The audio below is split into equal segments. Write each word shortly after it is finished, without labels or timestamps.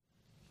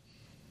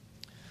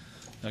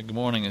Good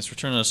morning. As we're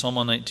turning to Psalm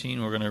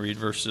 119, we're going to read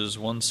verses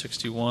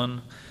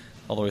 161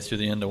 all the way through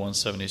the end of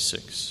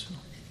 176.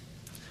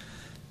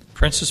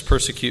 Princes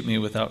persecute me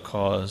without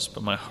cause,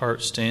 but my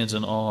heart stands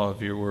in awe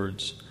of your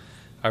words.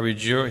 I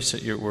rejoice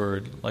at your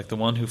word, like the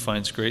one who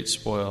finds great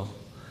spoil.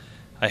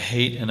 I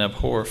hate and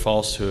abhor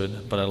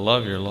falsehood, but I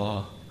love your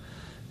law.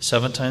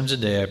 7 times a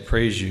day I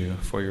praise you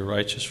for your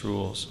righteous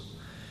rules.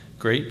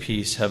 Great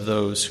peace have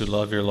those who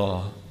love your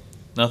law.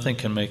 Nothing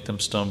can make them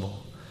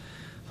stumble.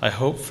 I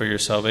hope for your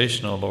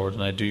salvation, O Lord,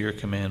 and I do your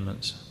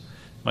commandments.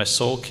 My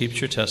soul keeps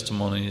your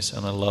testimonies,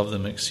 and I love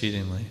them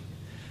exceedingly.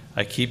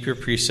 I keep your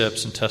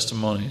precepts and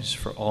testimonies,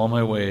 for all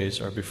my ways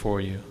are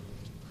before you.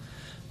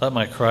 Let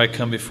my cry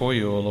come before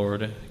you, O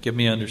Lord. Give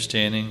me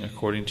understanding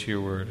according to your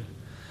word.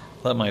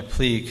 Let my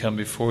plea come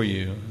before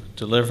you.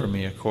 Deliver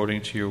me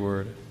according to your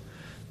word.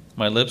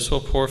 My lips will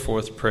pour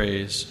forth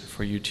praise,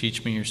 for you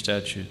teach me your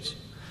statutes.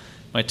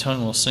 My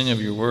tongue will sing of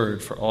your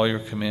word, for all your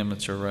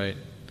commandments are right.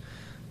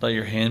 Let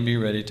your hand be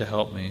ready to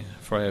help me,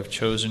 for I have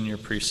chosen your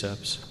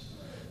precepts.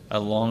 I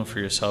long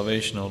for your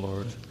salvation, O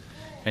Lord,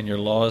 and your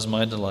law is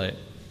my delight.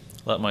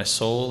 Let my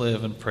soul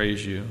live and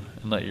praise you,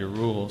 and let your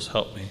rules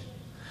help me.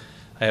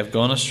 I have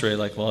gone astray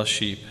like lost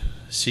sheep.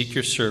 Seek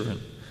your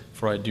servant,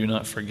 for I do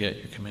not forget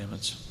your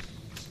commandments.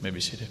 You may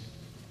be seated.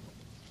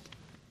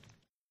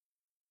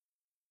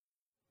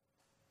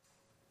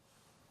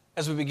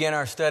 As we begin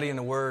our study in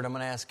the Word, I'm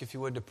going to ask if you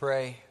would to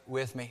pray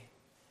with me.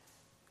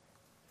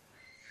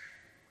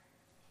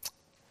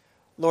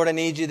 Lord, I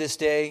need you this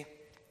day.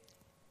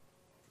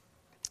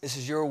 This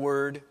is your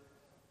word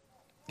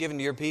given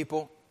to your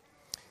people,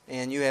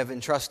 and you have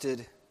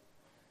entrusted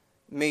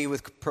me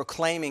with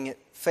proclaiming it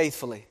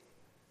faithfully.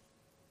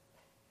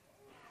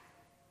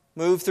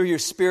 Move through your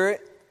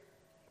Spirit,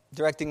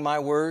 directing my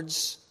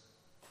words.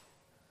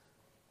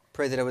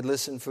 Pray that I would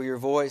listen for your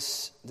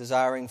voice,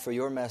 desiring for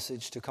your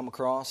message to come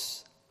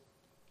across.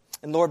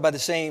 And Lord, by the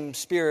same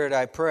Spirit,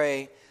 I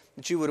pray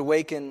that you would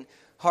awaken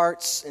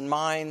hearts and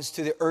minds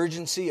to the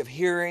urgency of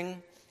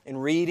hearing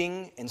and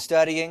reading and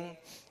studying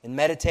and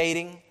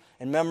meditating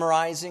and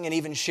memorizing and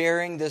even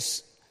sharing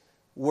this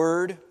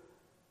word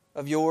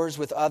of yours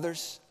with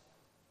others.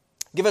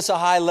 Give us a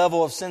high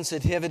level of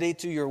sensitivity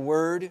to your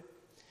word.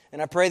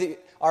 And I pray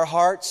that our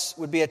hearts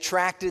would be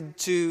attracted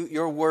to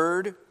your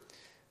word.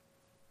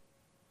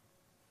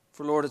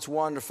 For Lord, it's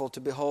wonderful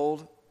to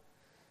behold.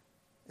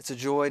 It's a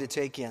joy to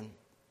take in.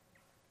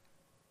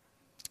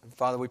 And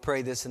Father, we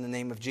pray this in the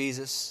name of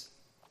Jesus,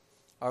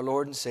 our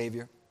Lord and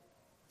Savior.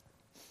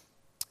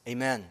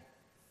 Amen.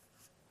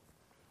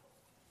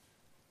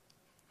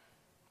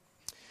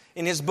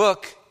 In his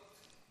book,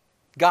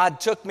 God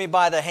Took Me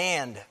by the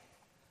Hand,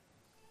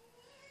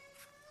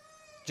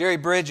 Jerry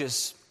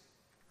Bridges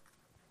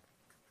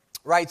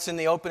writes in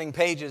the opening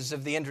pages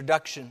of the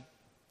introduction,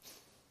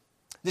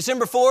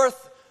 December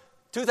 4th,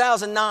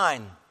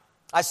 2009,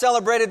 I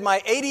celebrated my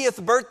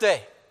 80th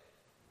birthday.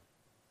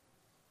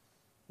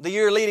 The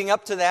year leading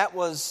up to that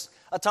was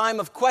a time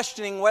of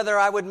questioning whether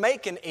I would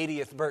make an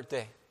 80th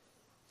birthday.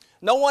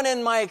 No one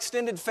in my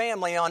extended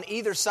family on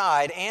either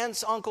side,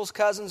 aunts, uncles,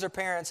 cousins, or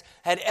parents,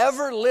 had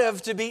ever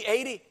lived to be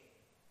 80.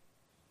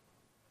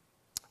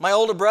 My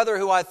older brother,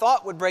 who I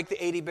thought would break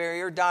the 80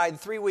 barrier, died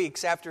 3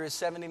 weeks after his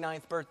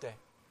 79th birthday.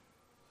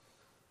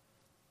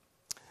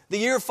 The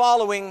year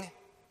following,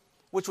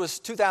 which was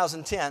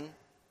 2010,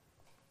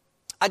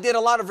 I did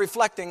a lot of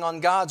reflecting on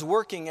God's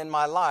working in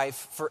my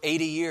life for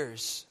 80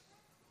 years.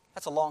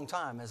 That's a long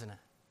time, isn't it?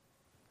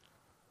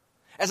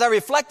 As I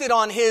reflected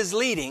on His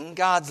leading,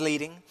 God's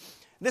leading,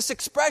 this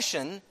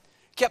expression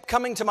kept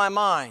coming to my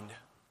mind.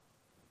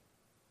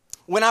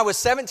 When I was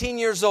 17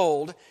 years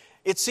old,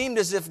 it seemed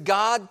as if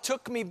God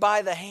took me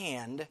by the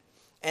hand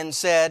and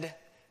said,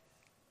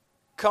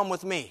 "Come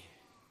with me."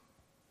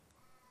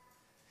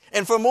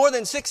 And for more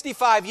than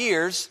 65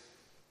 years,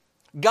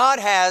 God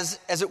has,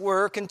 as it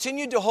were,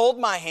 continued to hold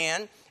my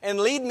hand and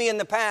lead me in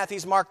the path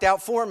He's marked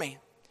out for me.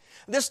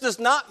 This does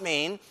not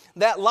mean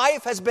that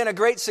life has been a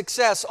great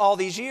success all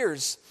these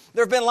years.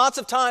 There have been lots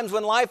of times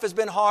when life has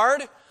been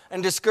hard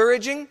and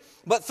discouraging,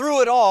 but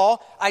through it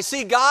all, I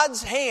see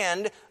God's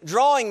hand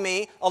drawing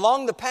me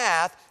along the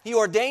path He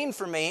ordained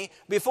for me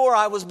before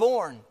I was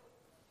born.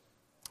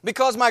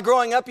 Because my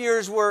growing up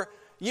years were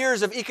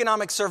years of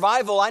economic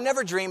survival, I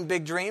never dreamed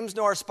big dreams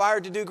nor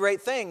aspired to do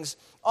great things.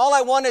 All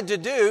I wanted to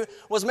do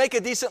was make a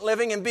decent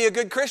living and be a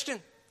good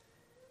Christian.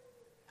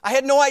 I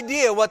had no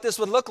idea what this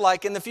would look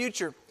like in the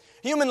future.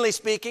 Humanly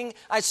speaking,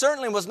 I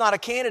certainly was not a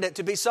candidate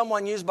to be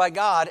someone used by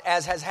God,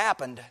 as has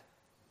happened.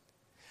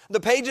 The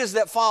pages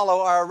that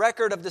follow are a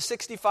record of the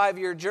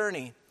 65-year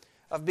journey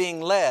of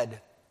being led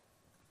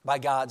by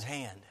God's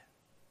hand.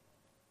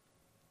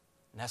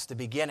 And that's the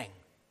beginning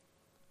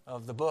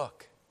of the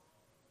book.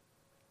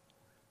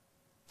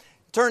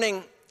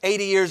 Turning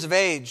 80 years of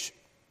age,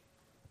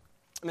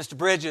 Mr.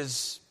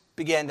 Bridges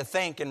began to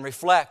think and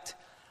reflect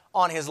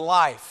on his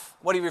life,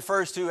 what he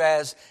refers to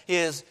as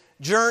his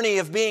journey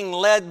of being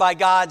led by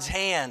God's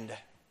hand.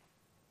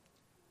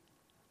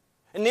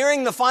 And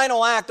nearing the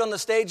final act on the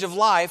stage of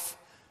life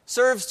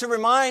serves to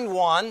remind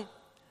one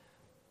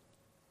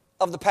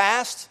of the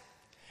past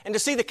and to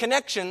see the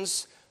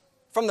connections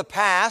from the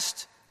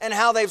past and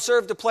how they've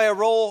served to play a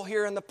role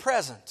here in the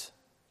present.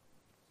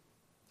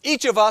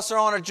 Each of us are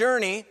on a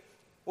journey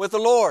with the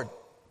Lord.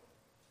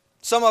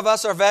 Some of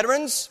us are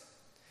veterans,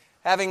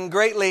 having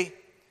greatly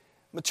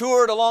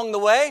matured along the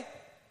way.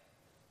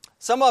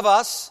 Some of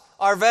us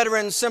are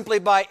veterans simply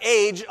by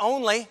age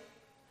only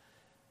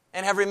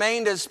and have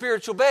remained as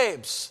spiritual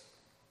babes.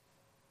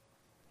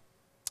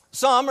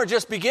 Some are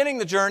just beginning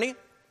the journey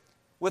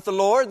with the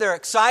Lord. They're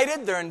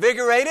excited, they're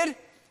invigorated,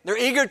 they're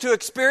eager to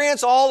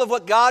experience all of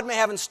what God may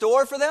have in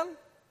store for them.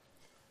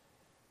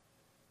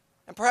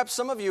 And perhaps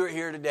some of you are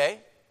here today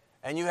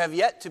and you have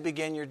yet to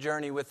begin your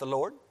journey with the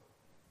Lord.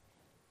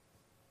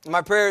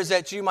 My prayer is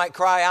that you might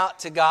cry out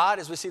to God,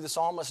 as we see the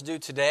psalmist do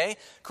today,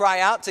 cry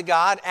out to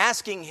God,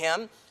 asking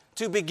Him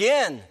to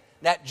begin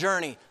that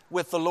journey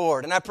with the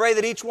Lord. And I pray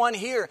that each one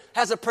here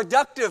has a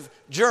productive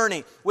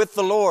journey with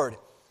the Lord,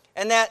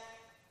 and that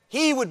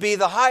He would be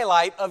the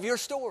highlight of your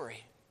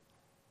story.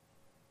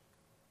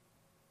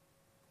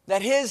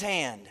 That His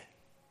hand,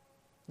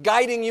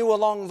 guiding you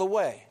along the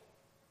way,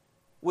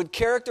 would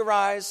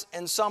characterize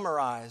and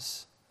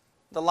summarize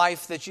the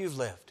life that you've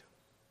lived.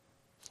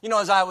 You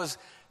know, as I was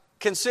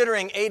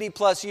considering 80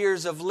 plus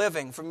years of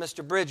living from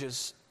Mr.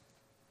 Bridges,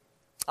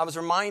 I was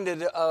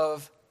reminded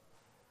of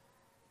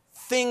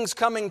things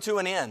coming to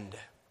an end.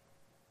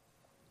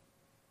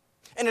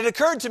 And it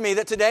occurred to me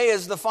that today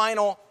is the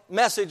final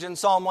message in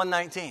Psalm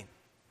 119.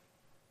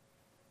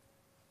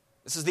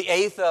 This is the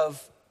 8th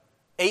of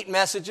 8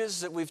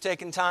 messages that we've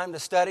taken time to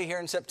study here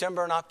in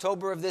September and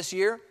October of this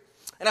year.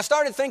 And I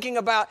started thinking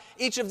about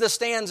each of the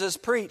stanzas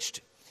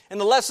preached and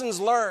the lessons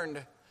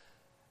learned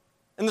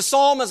and the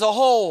psalm as a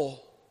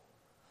whole,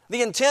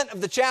 the intent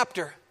of the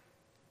chapter,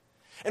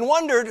 and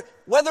wondered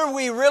whether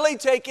we really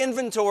take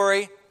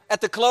inventory at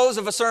the close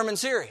of a sermon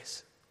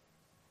series.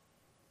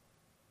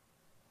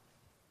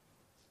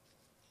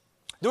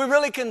 Do we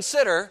really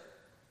consider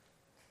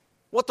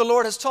what the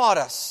Lord has taught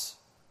us,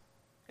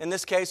 in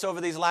this case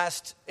over these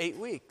last 8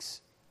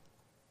 weeks?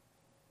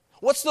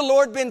 What's the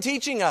Lord been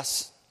teaching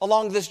us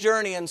along this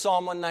journey in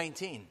Psalm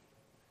 119?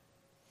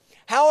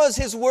 How is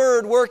His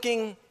Word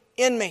working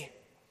in me?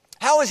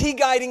 How is He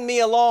guiding me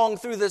along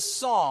through this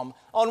psalm?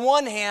 On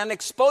one hand,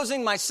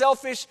 exposing my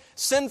selfish,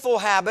 sinful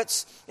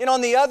habits, and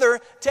on the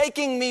other,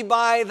 taking me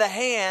by the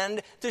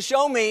hand to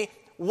show me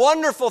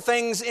wonderful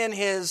things in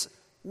His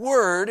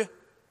Word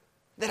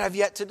that I've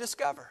yet to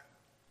discover.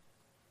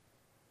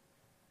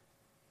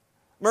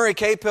 Murray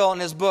Capill, in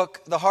his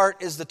book, The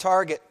Heart is the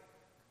Target,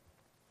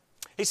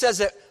 he says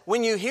that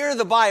when you hear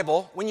the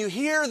Bible,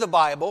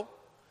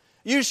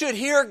 you should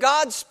hear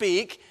God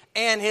speak,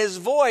 and His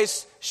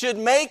voice should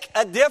make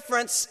a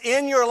difference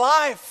in your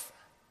life.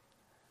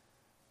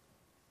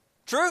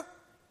 True?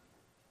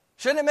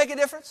 Shouldn't it make a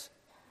difference?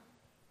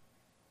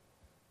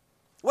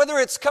 Whether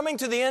it's coming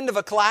to the end of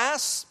a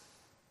class,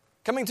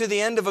 coming to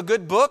the end of a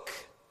good book,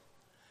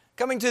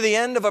 coming to the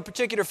end of a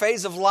particular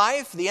phase of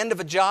life, the end of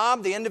a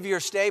job, the end of your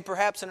stay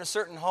perhaps in a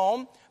certain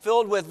home,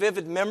 filled with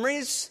vivid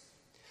memories.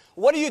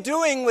 What are you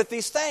doing with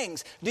these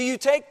things? Do you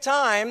take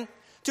time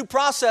to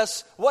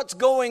process what's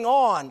going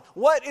on?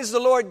 What is the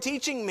Lord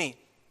teaching me?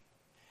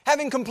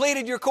 Having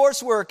completed your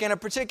coursework in a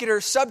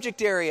particular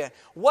subject area,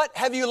 what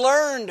have you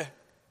learned?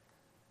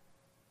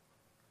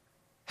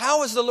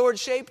 How has the Lord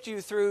shaped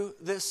you through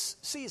this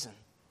season?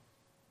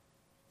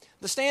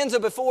 The stanza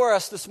before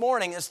us this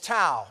morning is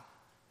Tau,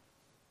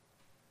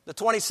 the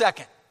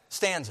 22nd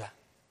stanza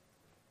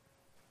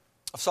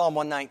of Psalm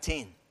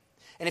 119.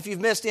 And if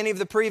you've missed any of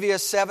the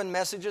previous 7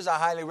 messages, I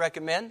highly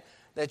recommend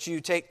that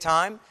you take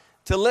time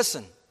to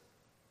listen.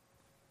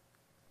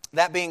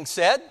 That being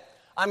said,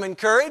 I'm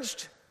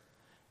encouraged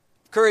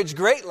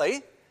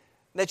greatly,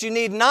 that you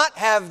need not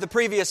have the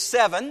previous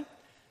 7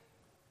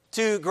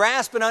 to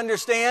grasp and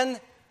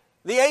understand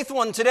the 8th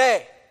one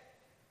today.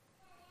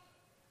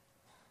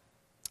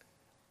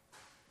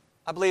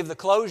 I believe the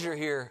closure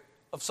here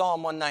of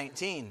Psalm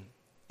 119,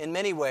 in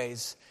many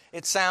ways,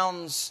 it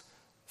sounds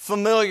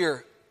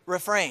familiar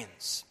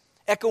refrains,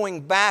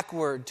 echoing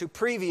backward to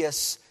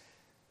previous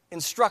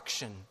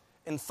instruction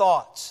and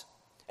thoughts,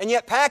 and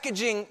yet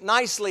packaging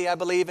nicely, I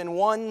believe, in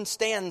one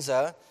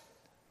stanza,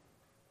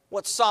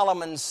 what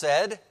Solomon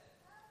said,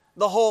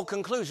 the whole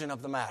conclusion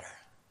of the matter.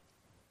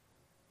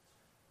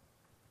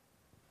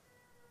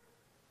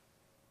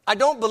 I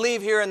don't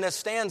believe here in this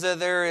stanza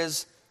there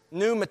is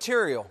new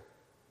material.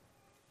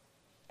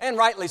 And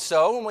rightly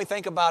so, when we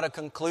think about a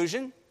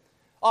conclusion.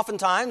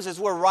 Oftentimes, as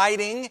we're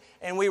writing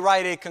and we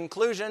write a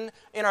conclusion,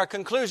 in our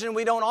conclusion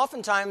we don't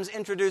oftentimes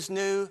introduce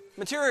new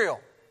material.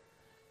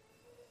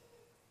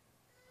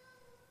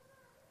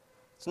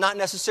 It's not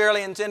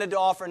necessarily intended to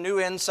offer new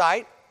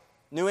insight,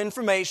 new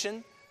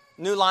information,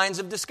 new lines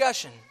of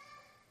discussion.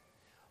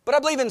 But I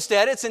believe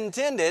instead it's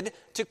intended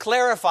to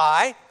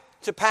clarify,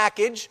 to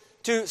package,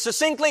 to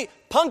succinctly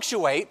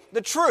punctuate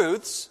the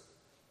truths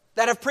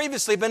that have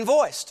previously been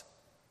voiced.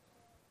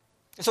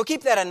 And so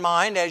keep that in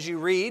mind as you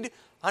read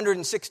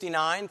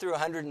 169 through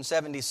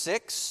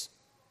 176.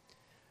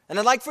 And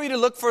I'd like for you to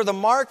look for the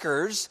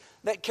markers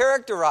that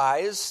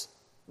characterize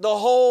the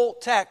whole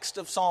text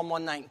of Psalm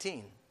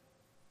 119.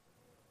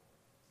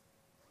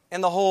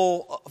 And the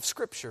whole of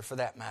Scripture, for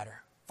that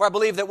matter. For I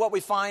believe that what we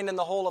find in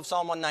the whole of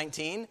Psalm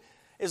 119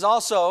 is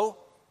also,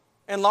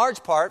 in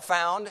large part,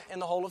 found in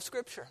the whole of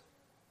Scripture.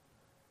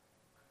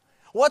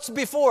 What's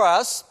before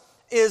us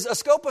is a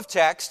scope of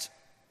text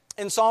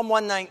in Psalm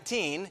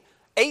 119,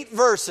 8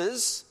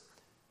 verses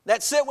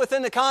that sit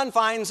within the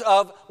confines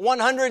of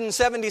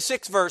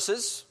 176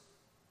 verses.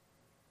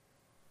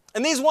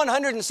 And these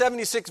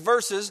 176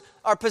 verses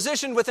are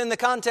positioned within the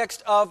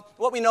context of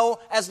what we know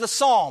as the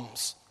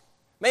Psalms,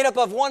 made up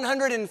of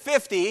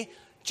 150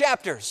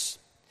 chapters.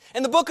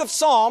 And the book of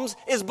Psalms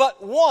is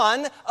but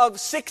one of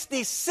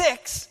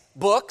 66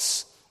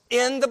 books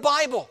in the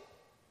Bible.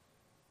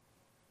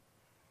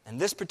 And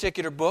this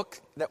particular book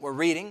that we're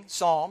reading,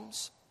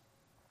 Psalms,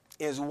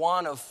 is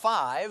one of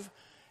 5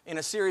 in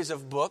a series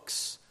of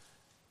books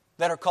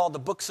that are called the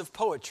books of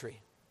poetry,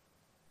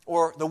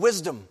 or the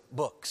wisdom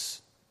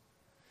books.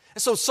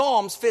 And so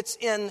Psalms fits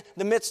in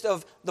the midst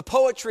of the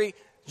poetry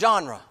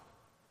genre.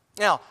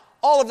 Now,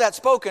 all of that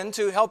spoken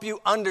to help you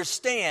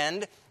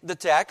understand the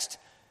text.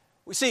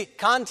 We see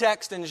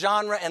context and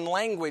genre and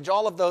language,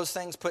 all of those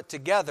things put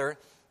together,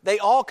 they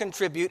all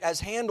contribute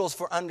as handles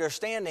for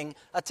understanding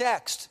a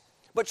text.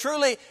 But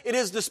truly, it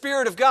is the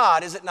Spirit of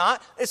God, is it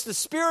not? It's the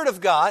Spirit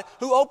of God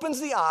who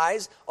opens the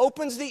eyes,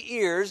 opens the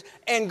ears,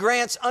 and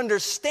grants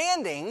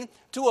understanding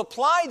to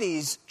apply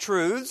these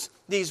truths,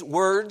 these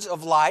words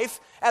of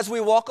life, as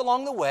we walk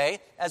along the way,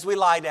 as we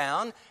lie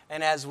down,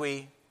 and as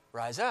we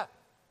rise up.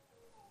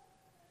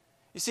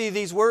 You see,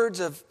 these words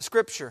of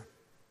Scripture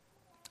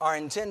are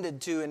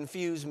intended to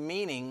infuse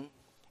meaning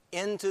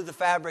into the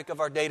fabric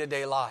of our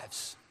day-to-day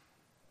lives.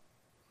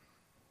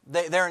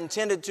 They're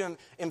intended to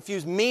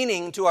infuse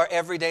meaning to our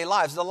everyday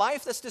lives. The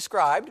life that's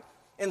described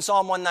in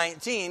Psalm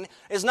 119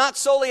 is not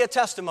solely a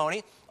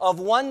testimony of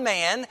one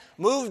man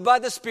moved by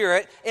the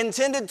Spirit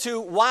intended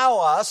to wow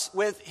us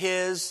with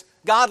his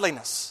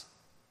godliness.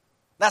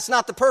 That's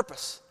not the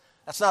purpose.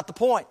 That's not the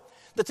point.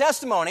 The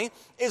testimony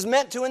is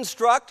meant to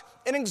instruct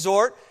and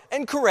exhort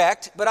and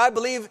correct, but I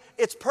believe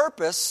its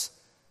purpose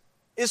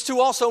is to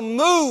also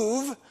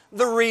move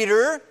the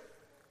reader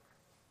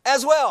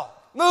as well.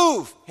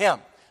 Move him.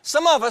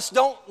 Some of us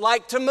don't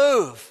like to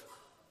move.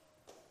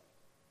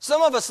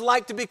 Some of us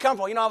like to be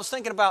comfortable. You know, I was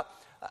thinking about,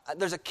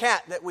 there's a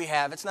cat that we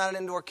have. It's not an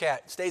indoor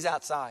cat. It stays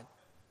outside.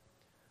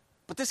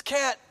 But this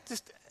cat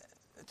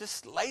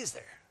just lays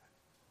there.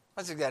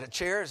 It's got a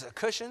chair, it's a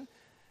cushion.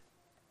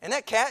 And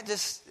that cat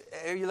just,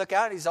 you look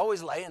out, he's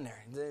always laying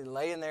there. He's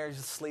laying there, he's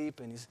asleep,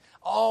 and he's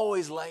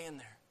always laying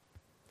there.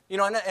 You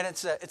know, and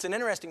it's an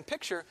interesting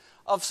picture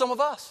of some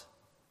of us.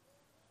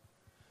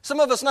 Some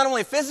of us not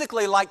only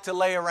physically like to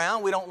lay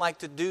around, we don't like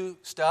to do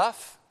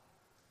stuff,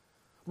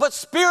 but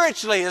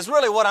spiritually is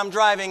really what I'm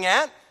driving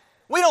at.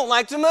 We don't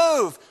like to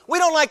move. We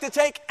don't like to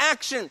take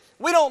action.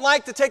 We don't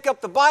like to take up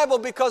the Bible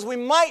because we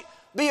might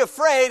be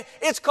afraid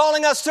it's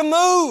calling us to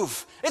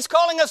move. It's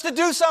calling us to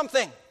do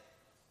something.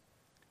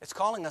 It's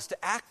calling us to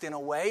act in a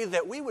way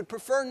that we would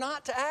prefer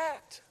not to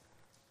act.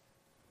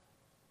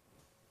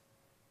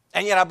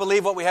 And yet I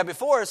believe what we have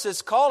before us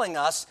is calling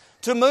us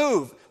to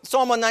move.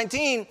 Psalm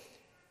 119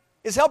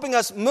 is helping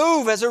us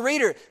move as a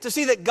reader to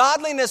see that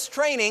godliness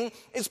training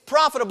is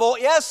profitable,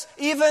 yes,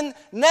 even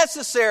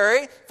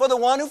necessary for the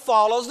one who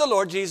follows the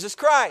Lord Jesus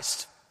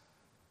Christ.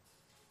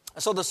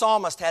 So the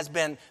psalmist has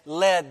been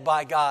led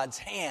by God's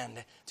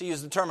hand, to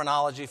use the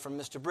terminology from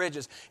Mr.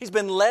 Bridges. He's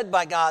been led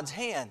by God's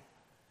hand.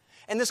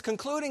 And this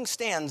concluding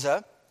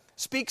stanza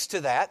speaks to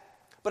that,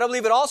 but I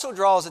believe it also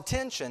draws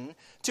attention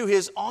to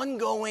his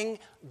ongoing,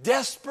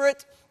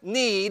 desperate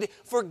need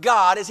for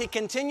God as he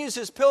continues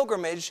his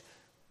pilgrimage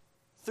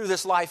through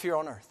this life here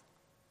on earth.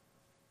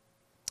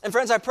 And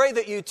friends, I pray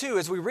that you too,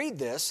 as we read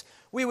this,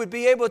 we would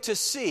be able to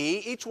see,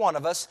 each one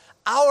of us,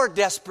 our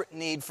desperate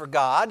need for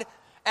God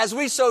as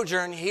we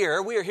sojourn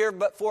here. We are here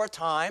but for a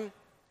time,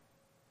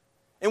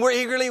 and we're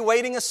eagerly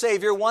waiting a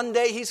Savior. One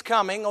day He's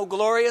coming, oh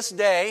glorious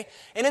day.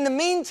 And in the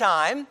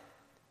meantime,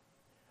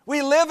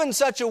 we live in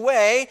such a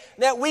way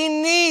that we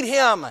need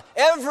Him.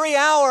 Every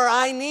hour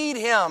I need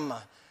Him.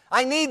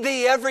 I need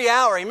Thee every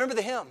hour. You remember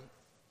the hymn?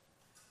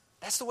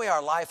 That's the way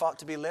our life ought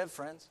to be lived,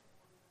 friends.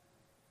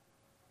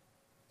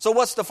 So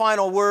what's the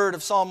final word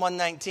of Psalm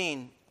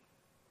 119?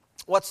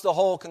 What's the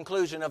whole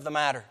conclusion of the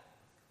matter?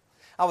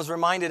 I was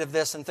reminded of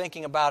this in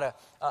thinking about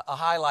a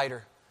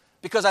highlighter,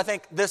 because I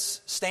think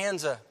this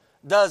stanza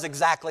does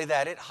exactly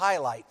that. It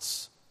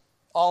highlights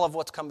all of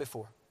what's come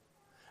before.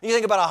 And you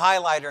think about a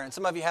highlighter, and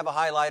some of you have a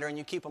highlighter and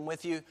you keep them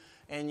with you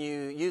and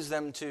you use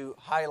them to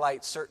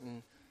highlight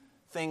certain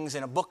things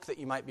in a book that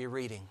you might be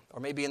reading,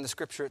 or maybe in the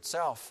Scripture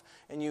itself,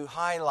 and you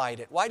highlight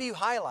it. Why do you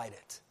highlight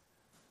it?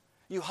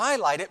 You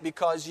highlight it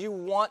because you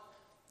want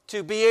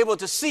to be able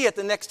to see it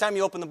the next time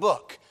you open the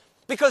book.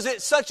 Because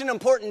it's such an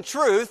important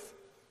truth,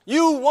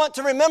 you want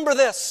to remember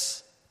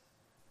this.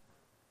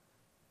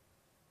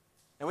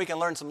 And we can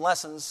learn some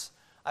lessons,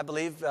 I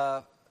believe,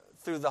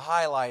 through the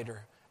highlighter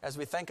as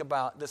we think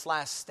about this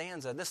last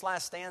stanza. This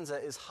last stanza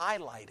is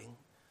highlighting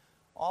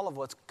all of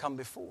what's come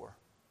before.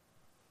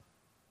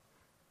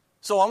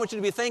 So I want you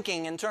to be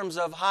thinking in terms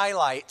of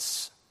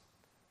highlights.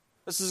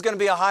 This is going to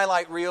be a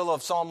highlight reel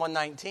of Psalm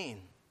 119.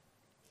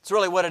 It's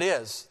really what it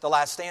is, the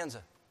last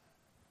stanza.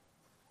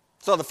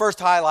 So the first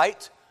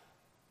highlight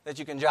that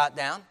you can jot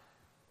down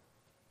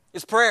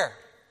is prayer.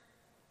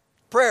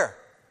 Prayer.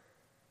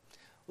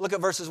 Look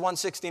at verses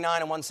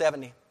 169 and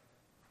 170.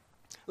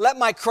 Let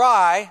my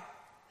cry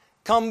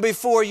come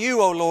before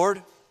you, O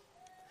Lord.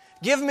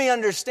 Give me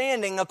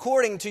understanding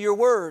according to your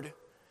word.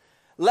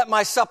 Let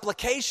my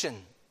supplication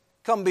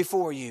come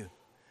before you.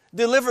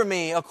 Deliver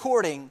me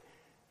according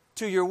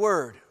to your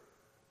word.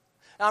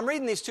 Now, I'm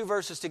reading these two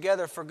verses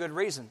together for good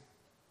reason.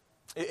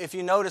 If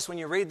you notice when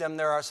you read them,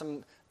 there are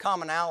some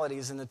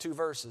commonalities in the two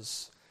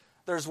verses.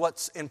 There's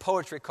what's in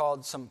poetry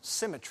called some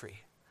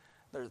symmetry.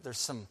 There's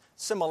some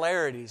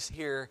similarities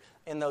here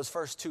in those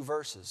first two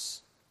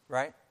verses,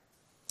 right?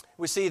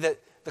 We see that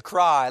the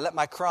cry, let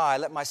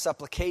my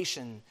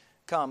supplication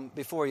come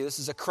before you. This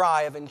is a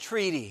cry of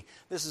entreaty.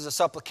 This is a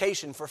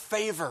supplication for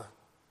favor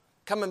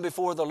coming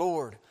before the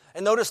Lord.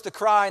 And notice the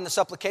cry and the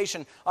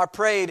supplication are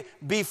prayed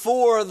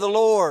before the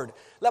Lord.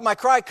 Let my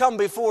cry come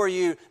before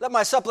you. Let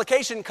my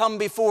supplication come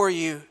before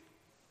you.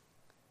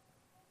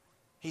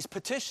 He's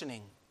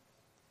petitioning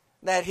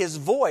that his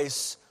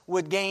voice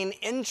would gain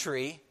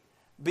entry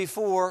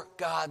before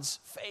God's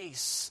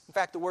face. In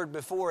fact, the word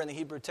before in the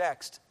Hebrew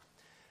text,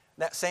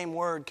 that same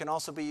word can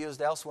also be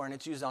used elsewhere, and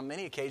it's used on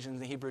many occasions in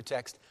the Hebrew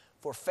text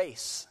for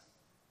face.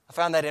 I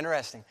found that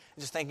interesting,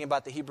 just thinking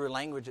about the Hebrew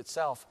language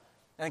itself.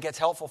 I think it's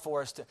helpful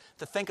for us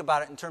to think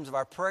about it in terms of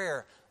our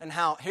prayer and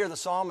how here the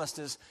psalmist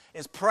is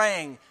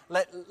praying,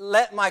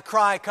 let my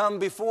cry come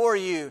before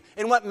you.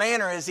 In what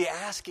manner is he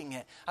asking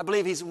it? I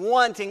believe he's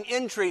wanting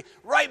entry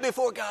right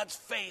before God's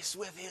face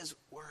with his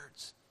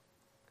words.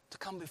 To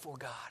come before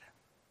God.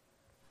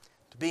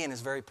 To be in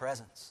his very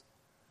presence.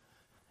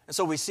 And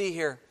so we see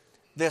here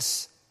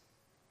this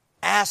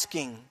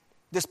asking,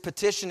 this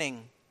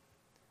petitioning.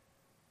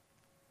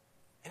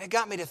 And it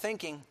got me to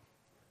thinking,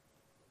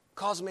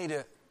 caused me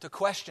to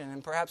question,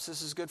 and perhaps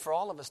this is good for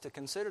all of us to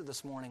consider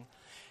this morning.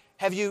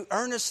 Have you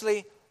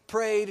earnestly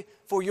prayed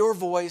for your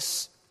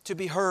voice to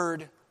be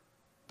heard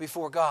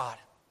before God?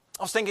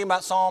 I was thinking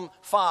about Psalm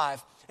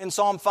 5. In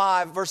Psalm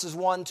 5, verses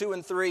 1, 2,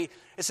 and 3,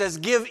 it says,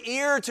 Give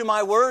ear to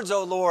my words,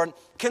 O Lord.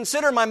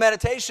 Consider my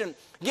meditation.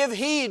 Give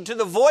heed to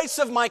the voice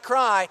of my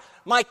cry,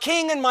 my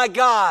King and my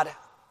God.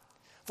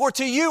 For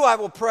to you I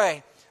will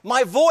pray.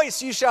 My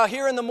voice you shall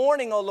hear in the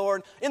morning, O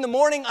Lord. In the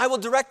morning I will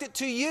direct it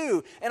to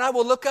you, and I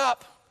will look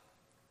up.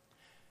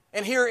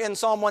 And here in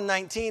Psalm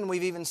 119,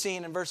 we've even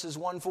seen in verses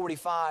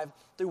 145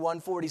 through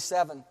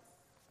 147,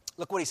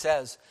 look what he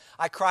says.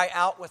 I cry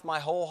out with my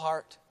whole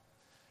heart.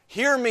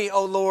 Hear me,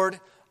 O Lord.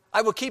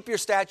 I will keep your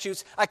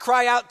statutes. I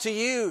cry out to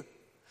you.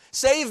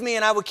 Save me,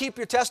 and I will keep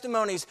your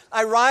testimonies.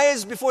 I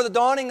rise before the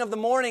dawning of the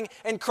morning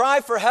and cry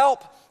for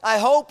help. I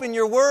hope in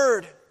your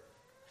word.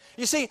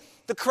 You see,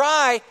 the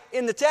cry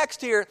in the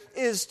text here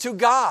is to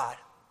God.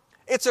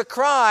 It's a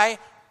cry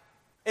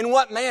in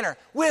what manner?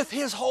 With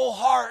his whole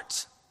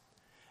heart.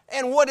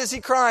 And what is he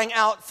crying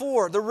out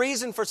for? The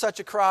reason for such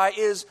a cry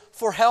is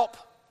for help.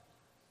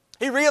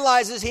 He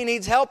realizes he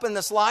needs help in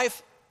this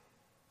life.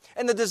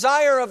 And the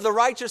desire of the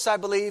righteous, I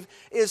believe,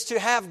 is to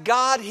have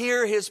God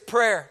hear his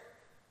prayer.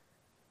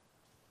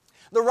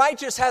 The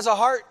righteous has a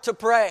heart to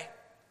pray.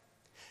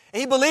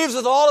 He believes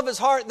with all of his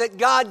heart that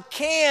God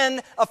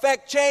can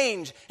affect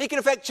change. He can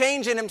affect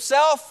change in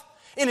himself,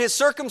 in his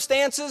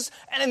circumstances,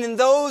 and in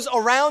those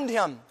around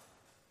him.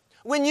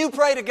 When you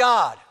pray to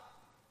God,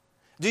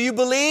 do you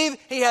believe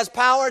he has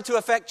power to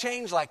affect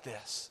change like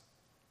this?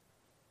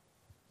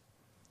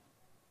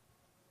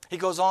 He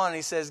goes on and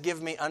he says,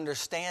 Give me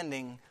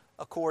understanding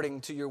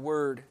according to your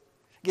word.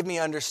 Give me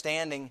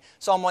understanding.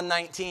 Psalm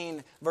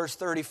 119, verse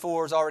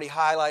 34 has already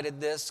highlighted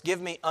this.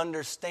 Give me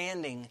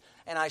understanding,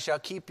 and I shall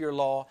keep your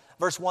law.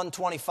 Verse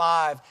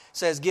 125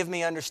 says, Give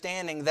me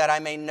understanding that I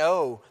may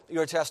know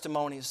your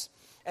testimonies.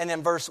 And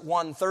then verse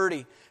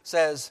 130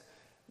 says,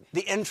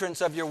 The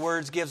entrance of your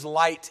words gives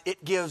light.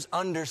 It gives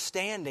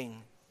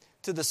understanding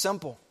to the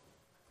simple.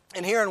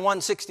 And here in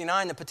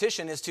 169, the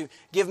petition is to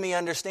give me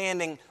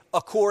understanding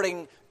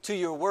according to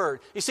your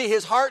word. You see,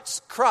 his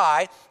heart's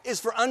cry is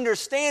for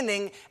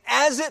understanding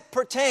as it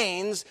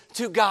pertains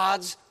to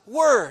God's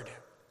word.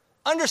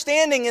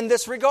 Understanding in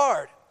this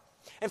regard.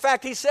 In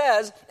fact, he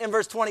says in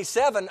verse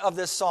 27 of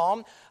this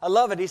psalm, I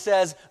love it, he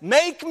says,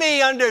 Make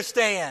me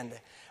understand.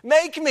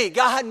 Make me,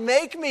 God,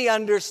 make me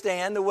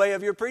understand the way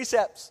of your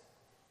precepts.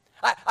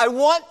 I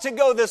want to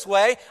go this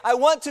way. I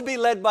want to be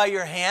led by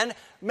your hand.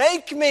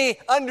 Make me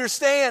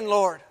understand,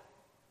 Lord.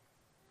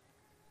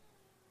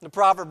 The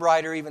proverb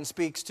writer even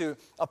speaks to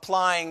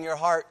applying your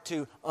heart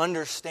to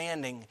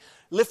understanding,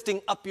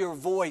 lifting up your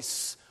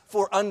voice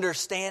for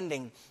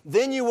understanding.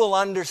 Then you will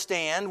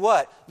understand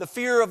what? The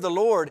fear of the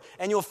Lord,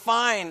 and you'll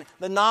find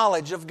the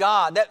knowledge of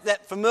God.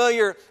 That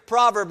familiar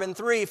proverb in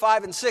 3,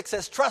 5, and 6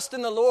 says, Trust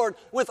in the Lord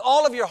with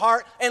all of your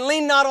heart and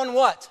lean not on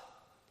what?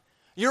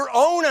 your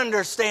own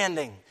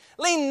understanding.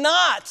 Lean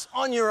not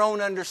on your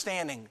own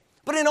understanding,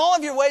 but in all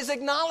of your ways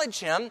acknowledge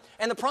Him.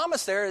 And the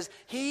promise there is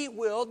He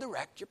will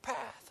direct your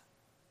path.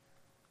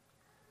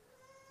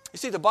 You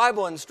see, the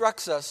Bible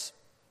instructs us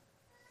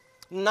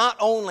not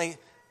only,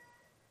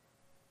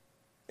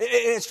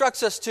 it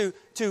instructs us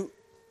to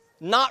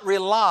not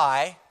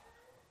rely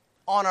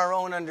on our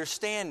own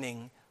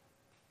understanding,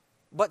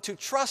 but to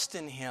trust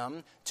in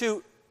Him,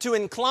 to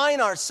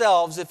incline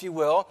ourselves, if you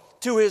will,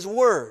 to His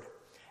Word.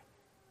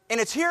 And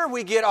it's here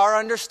we get our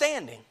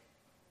understanding.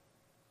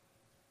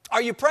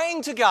 Are you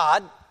praying to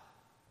God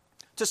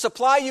to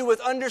supply you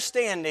with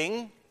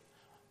understanding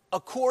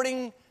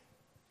according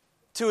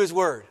to His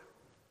Word?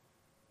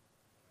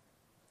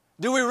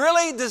 Do we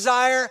really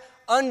desire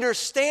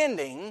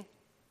understanding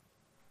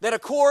that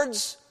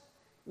accords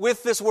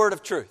with this word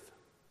of truth?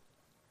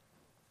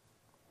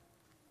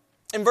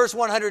 In verse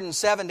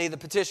 170, the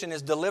petition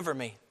is, deliver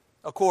me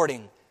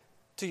according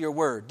to your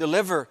word.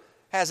 Deliver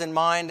has in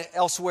mind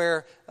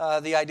elsewhere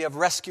the idea of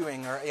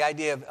rescuing or the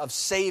idea of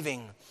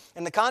saving.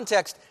 And the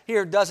context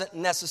here doesn't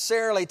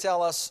necessarily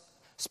tell us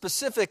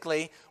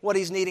specifically what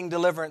he's needing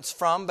deliverance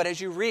from, but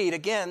as you read,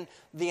 again,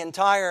 the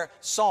entire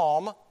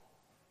psalm,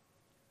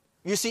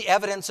 you see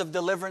evidence of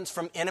deliverance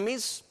from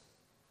enemies.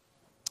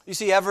 You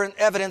see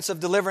evidence of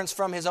deliverance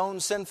from his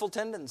own sinful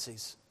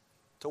tendencies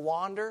to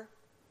wander.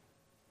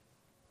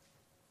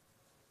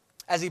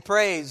 As he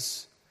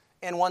prays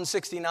in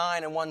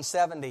 169 and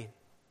 170,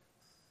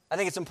 I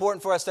think it's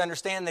important for us to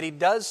understand that he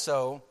does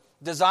so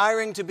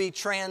desiring to be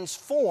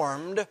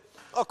transformed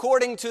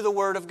according to the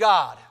Word of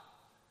God.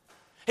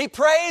 He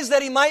prays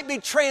that he might be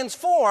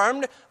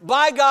transformed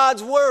by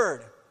God's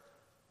Word.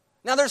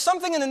 Now, there's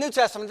something in the New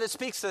Testament that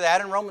speaks to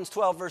that in Romans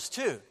 12, verse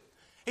 2.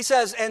 He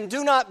says, and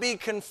do not be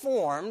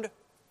conformed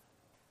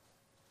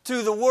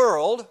to the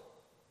world.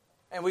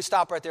 And we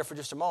stop right there for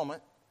just a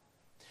moment.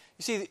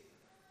 You see,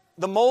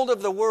 the mold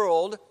of the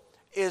world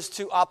is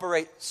to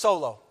operate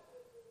solo,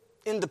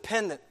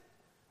 independent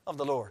of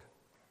the Lord.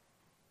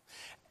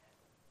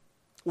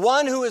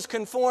 One who is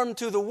conformed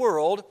to the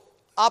world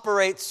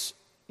operates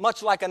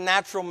much like a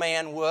natural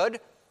man would,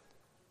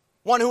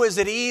 one who is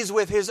at ease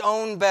with his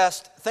own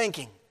best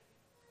thinking.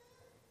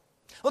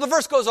 Well, the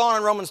verse goes on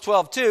in Romans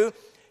 12:2.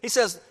 He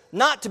says,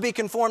 not to be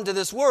conformed to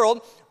this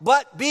world,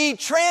 but be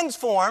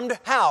transformed.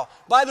 How?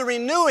 By the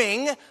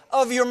renewing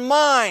of your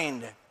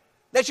mind,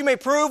 that you may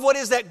prove what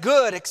is that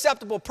good,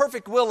 acceptable,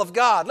 perfect will of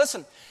God.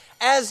 Listen,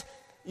 as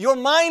your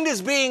mind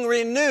is being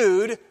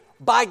renewed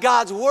by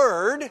God's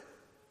Word,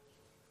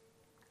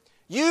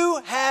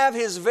 you have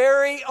His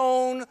very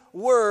own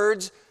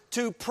words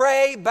to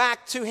pray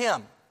back to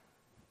Him.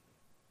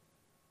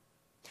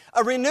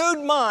 A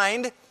renewed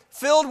mind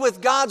filled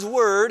with God's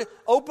Word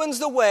opens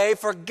the way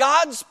for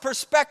God's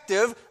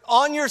perspective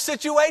on your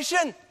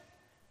situation.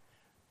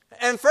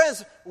 And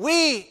friends,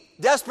 we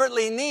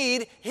desperately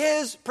need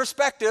His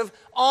perspective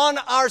on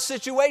our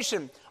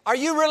situation. Are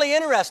you really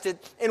interested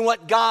in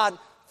what God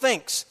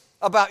thinks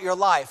about your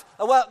life?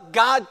 What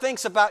God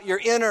thinks about your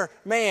inner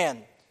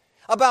man?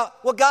 About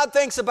what God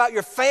thinks about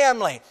your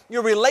family,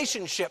 your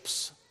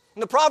relationships?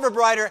 And the proverb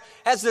writer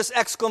has this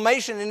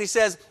exclamation and he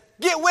says,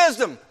 get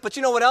wisdom. But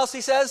you know what else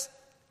he says?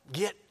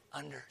 Get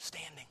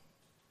understanding.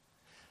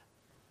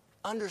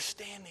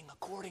 Understanding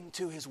according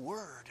to His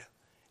Word.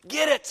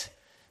 Get it.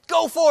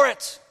 Go for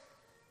it.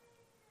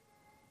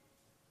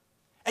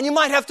 And you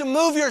might have to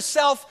move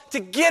yourself to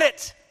get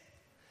it.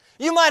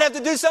 You might have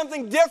to do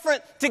something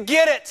different to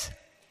get it.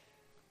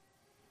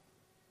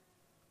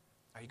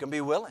 Are you going to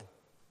be willing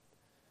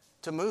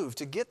to move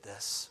to get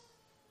this?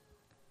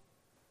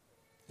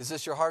 Is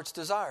this your heart's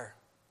desire?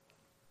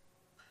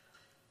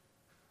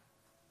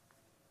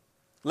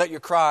 Let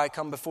your cry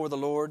come before the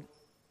Lord.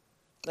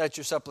 Let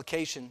your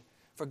supplication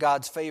for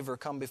God's favor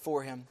come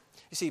before Him.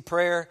 You see,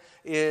 prayer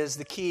is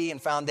the key and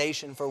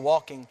foundation for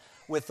walking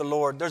with the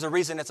Lord. There's a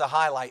reason it's a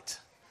highlight.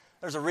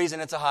 There's a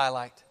reason it's a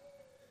highlight.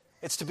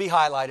 It's to be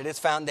highlighted. It's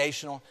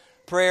foundational.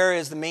 Prayer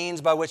is the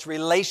means by which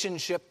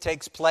relationship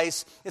takes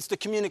place. It's the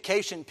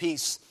communication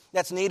piece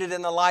that's needed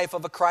in the life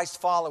of a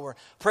Christ follower.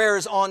 Prayer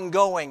is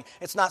ongoing.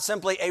 It's not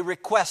simply a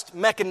request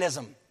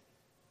mechanism.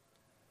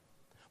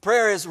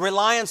 Prayer is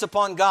reliance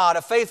upon God,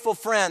 a faithful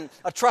friend,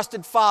 a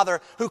trusted Father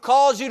who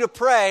calls you to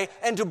pray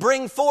and to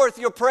bring forth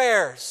your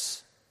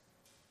prayers.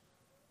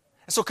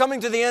 And so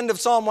coming to the end of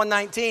Psalm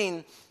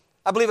 119,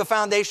 I believe a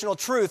foundational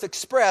truth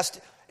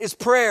expressed is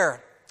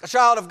prayer. A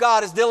child of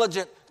God is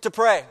diligent to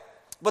pray.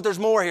 But there's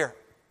more here.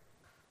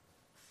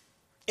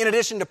 In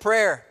addition to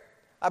prayer,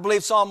 I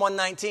believe Psalm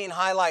 119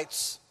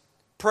 highlights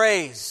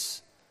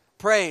praise.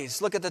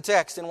 Praise. Look at the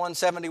text in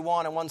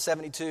 171 and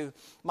 172.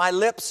 My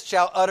lips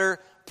shall utter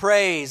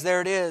praise.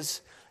 There it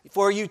is.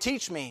 For you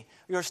teach me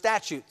your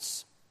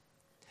statutes.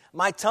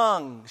 My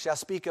tongue shall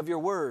speak of your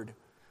word.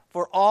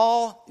 For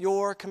all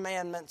your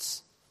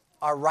commandments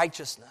are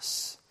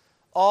righteousness.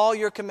 All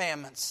your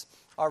commandments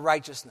are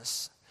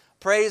righteousness.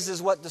 Praise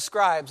is what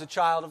describes a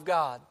child of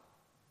God.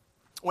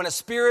 When a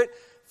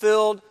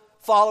Spirit-filled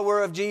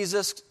follower of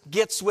Jesus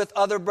gets with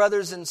other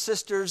brothers and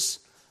sisters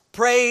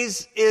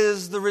Praise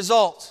is the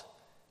result.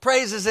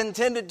 Praise is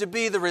intended to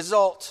be the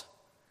result.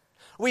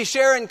 We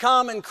share in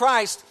common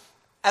Christ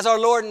as our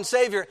Lord and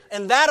Savior,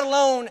 and that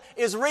alone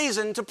is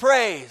reason to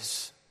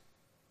praise.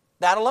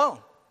 That alone.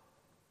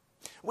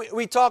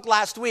 We talked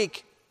last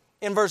week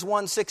in verse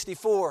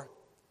 164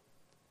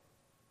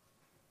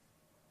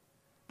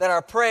 that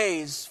our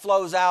praise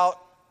flows out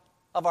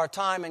of our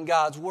time in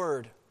God's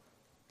Word.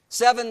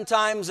 7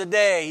 times a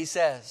day, he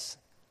says.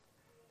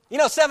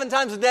 7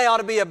 times a day ought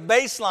to be a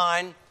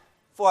baseline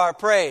for our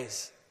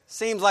praise.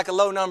 Seems like a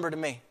low number to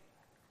me.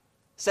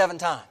 7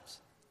 times.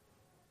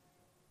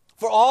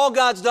 For all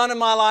God's done in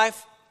my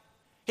life,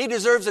 He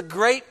deserves a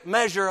great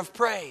measure of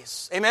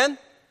praise. Amen?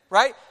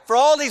 Right? For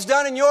all He's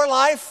done in your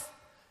life,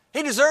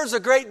 He deserves a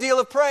great deal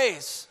of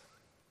praise.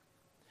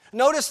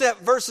 Notice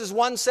that verses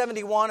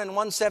 171 and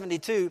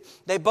 172,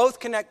 they both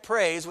connect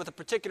praise with a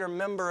particular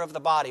member of the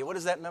body. What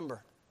is that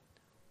member?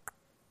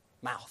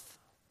 Mouth.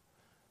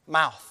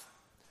 Mouth.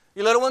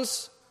 You little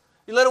ones,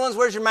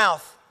 where's your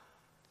mouth?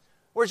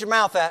 Where's your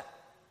mouth at?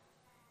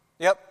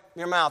 Yep,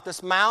 your mouth.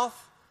 This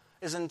mouth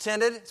is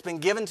intended, it's been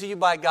given to you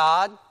by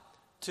God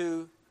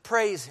to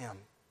praise Him.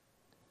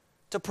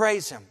 To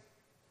praise Him.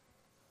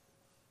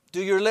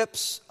 Do your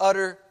lips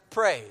utter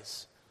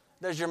praise?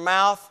 Does your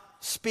mouth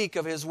speak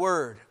of His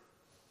Word?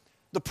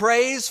 The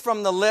praise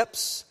from the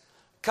lips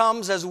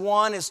comes as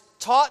one is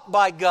taught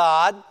by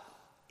God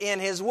in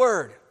His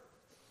Word.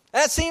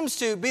 That seems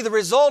to be the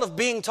result of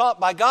being taught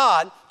by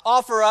God.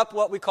 Offer up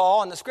what we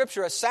call in the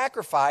Scripture a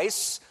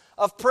sacrifice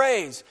of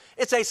praise.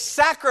 It's a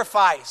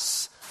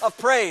sacrifice of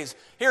praise.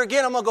 Here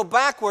again, I'm going to go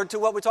backward to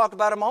what we talked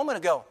about a moment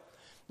ago.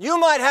 You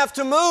might have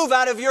to move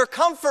out of your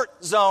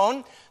comfort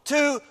zone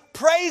to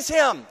praise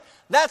Him.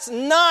 That's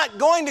not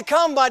going to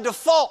come by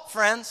default,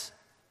 friends.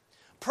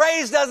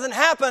 Praise doesn't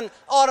happen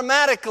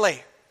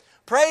automatically.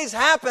 Praise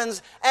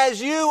happens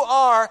as you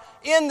are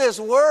in this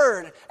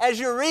Word, as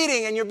you're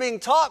reading and you're being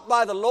taught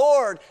by the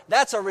Lord.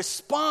 That's a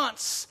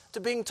response to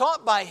being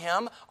taught by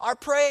Him, our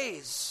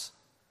praise.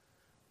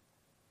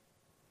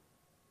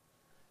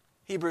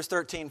 Hebrews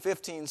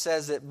 13:15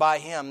 says that by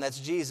Him, that's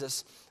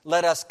Jesus,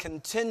 let us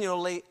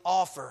continually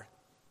offer.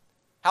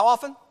 How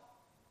often?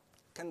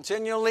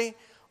 Continually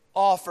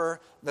offer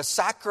the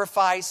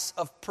sacrifice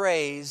of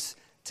praise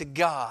to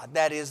God.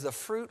 That is the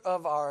fruit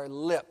of our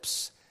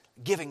lips,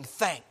 giving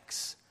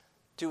thanks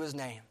to His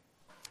name.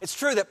 It's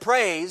true that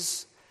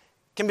praise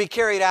can be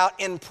carried out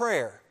in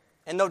prayer,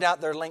 and no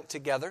doubt they're linked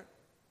together.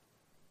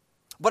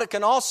 But it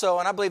can also,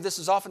 and I believe this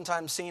is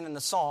oftentimes seen in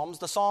the Psalms.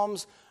 The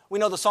Psalms, we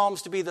know the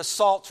Psalms to be the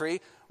Psaltery,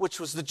 which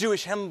was the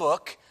Jewish hymn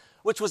book,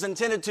 which was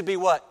intended to be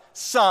what?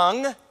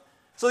 Sung.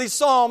 So these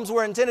Psalms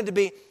were intended to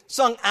be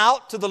sung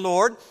out to the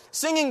Lord,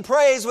 singing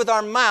praise with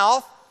our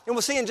mouth. And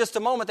we'll see in just a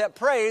moment that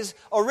praise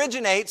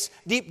originates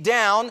deep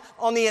down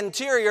on the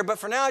interior. But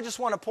for now, I just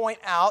want to point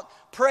out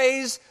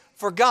praise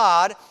for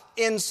God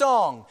in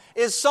song.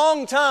 Is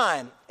song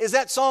time, is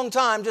that song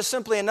time just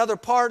simply another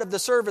part of the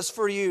service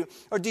for you?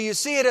 Or do you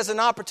see it as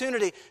an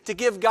opportunity to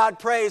give God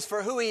praise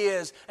for who He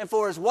is and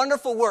for His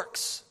wonderful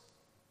works?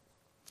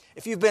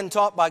 If you've been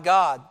taught by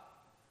God,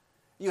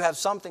 you have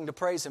something to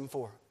praise Him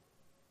for.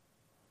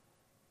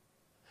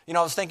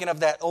 I was thinking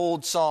of that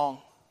old song.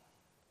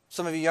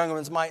 Some of you younger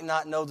ones might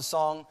not know the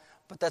song,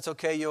 but that's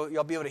okay.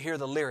 You'll be able to hear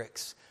the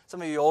lyrics.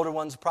 Some of you older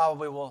ones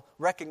probably will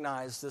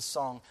recognize this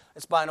song.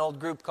 It's by an old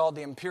group called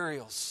the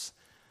Imperials,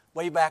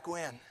 way back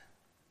when.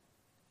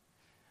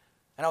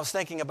 And I was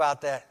thinking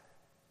about that.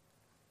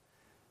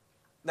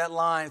 That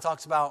line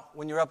talks about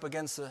when you're up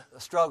against a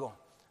struggle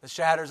that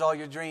shatters all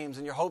your dreams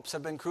and your hopes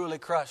have been cruelly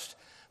crushed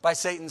by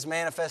Satan's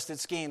manifested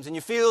schemes. And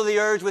you feel the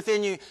urge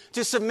within you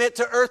to submit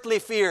to earthly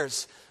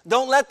fears.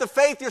 Don't let the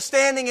faith you're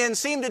standing in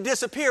seem to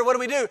disappear.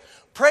 What do?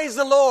 Praise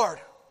the Lord.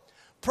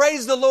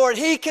 Praise the Lord.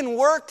 He can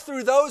work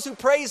through those who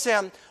praise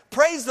Him.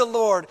 Praise the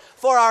Lord.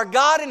 For our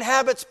God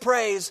inhabits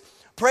praise.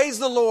 Praise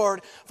the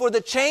Lord. For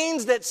the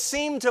chains that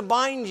seem to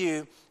bind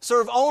you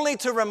serve only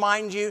to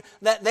remind you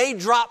that they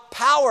drop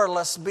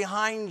powerless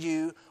behind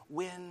you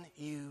when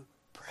you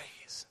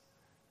praise.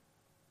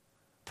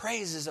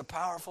 Praise is a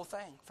powerful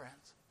thing, friends.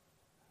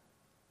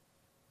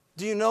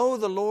 Do you know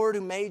the Lord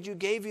who made you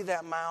gave you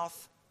that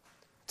mouth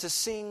to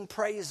sing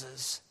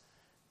praises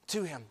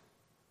to Him?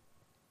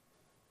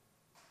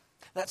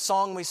 That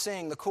song we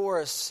sing, the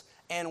chorus,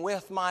 and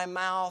with my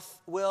mouth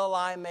will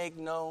I make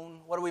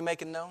known. What are we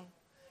making known?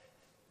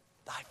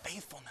 Thy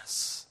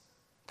faithfulness.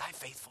 Thy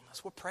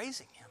faithfulness. We're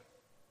praising Him.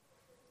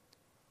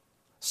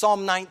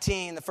 Psalm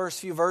 19, the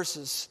first few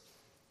verses,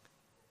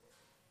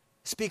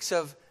 speaks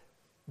of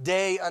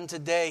day unto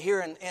day.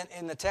 Here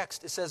in the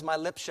text, it says, my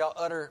lips shall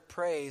utter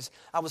praise.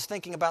 I was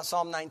thinking about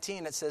Psalm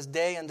 19. It says,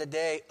 day unto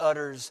day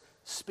utters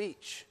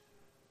speech.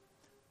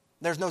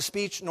 There's no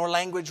speech nor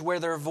language where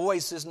their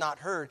voice is not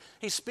heard.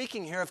 He's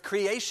speaking here of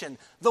creation.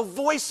 The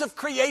voice of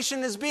creation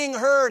is being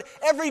heard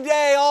every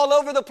day all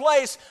over the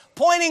place,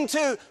 pointing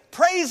to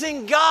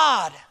praising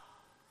God.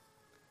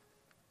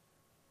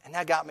 And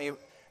that got me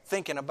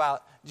thinking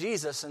about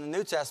Jesus in the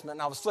New Testament.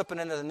 And I was flipping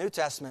into the New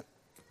Testament.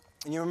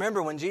 And you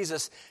remember when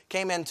Jesus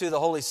came into the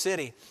holy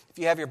city. If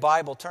you have your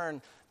Bible,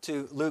 turn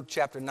to Luke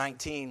chapter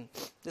 19.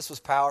 This was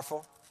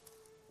powerful.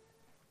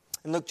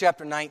 In Luke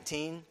chapter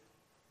 19,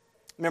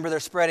 remember they're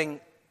spreading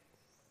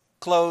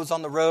clothes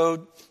on the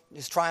road,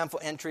 his triumphal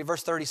entry.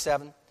 Verse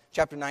 37,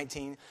 chapter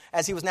 19.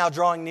 As he was now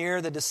drawing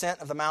near the descent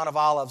of the Mount of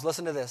Olives,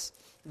 listen to this.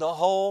 The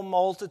whole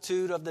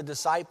multitude of the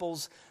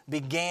disciples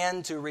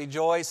began to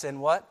rejoice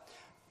and what?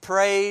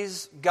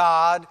 Praise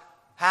God.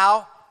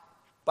 How?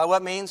 By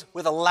what means?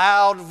 With a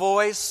loud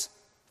voice.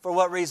 For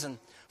what reason?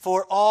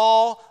 For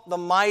all the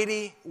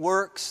mighty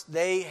works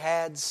they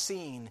had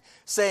seen,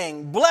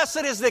 saying,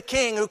 Blessed is the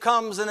King who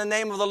comes in the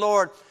name of the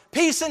Lord.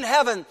 Peace in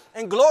heaven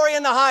and glory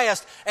in the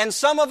highest. And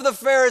some of the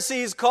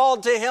Pharisees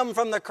called to him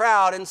from the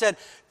crowd and said,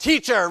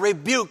 Teacher,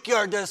 rebuke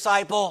your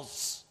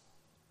disciples.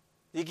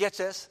 Do you get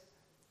this?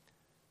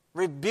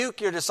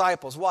 Rebuke your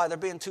disciples. Why? They're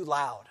being too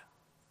loud.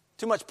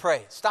 Too much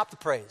praise. Stop the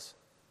praise.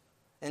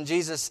 And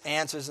Jesus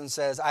answers and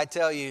says, I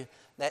tell you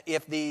that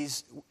if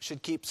these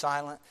should keep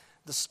silent,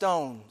 the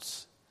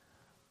stones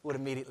would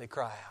immediately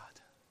cry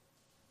out.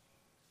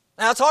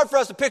 Now, it's hard for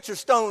us to picture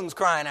stones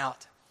crying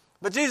out.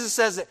 But Jesus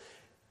says that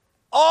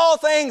all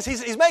things,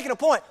 he's making a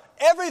point.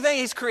 Everything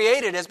he's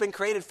created has been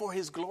created for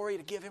his glory,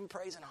 to give him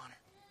praise and honor.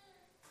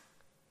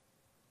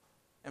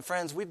 And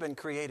friends, we've been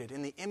created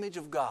in the image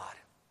of God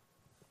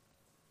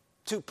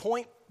to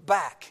point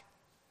back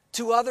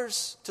to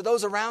others, to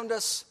those around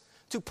us,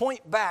 to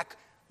point back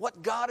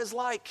what God is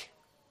like.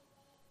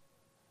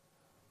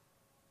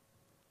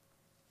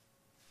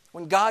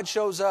 When God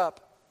shows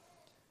up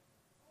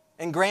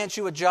and grants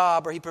you a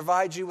job, or he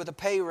provides you with a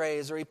pay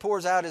raise, or he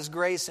pours out his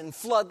grace in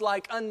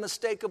flood-like,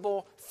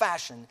 unmistakable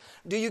fashion,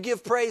 do you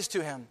give praise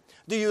to him?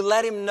 Do you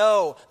let him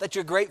know that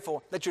you're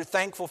grateful, that you're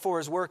thankful for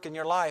his work in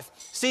your life?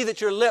 See that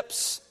your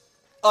lips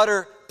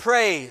utter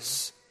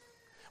praise.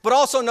 But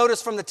also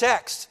notice from the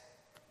text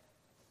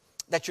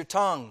that your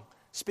tongue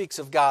speaks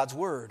of God's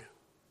word.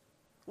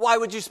 Why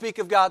would you speak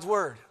of God's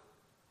word?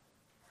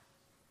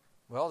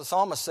 Well, the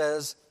psalmist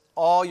says,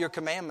 all your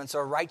commandments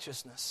are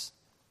righteousness.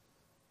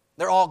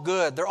 They're all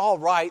good. They're all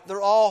right.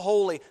 They're all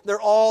holy. They're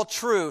all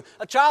true.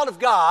 A child of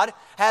God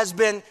has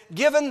been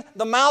given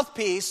the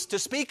mouthpiece to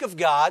speak of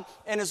God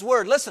and his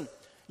word. Listen,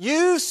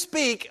 you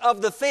speak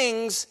of the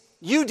things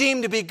you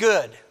deem to be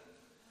good.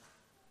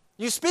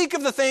 You speak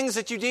of the things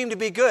that you deem to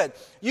be good.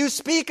 You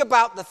speak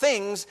about the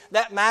things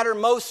that matter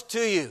most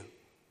to you.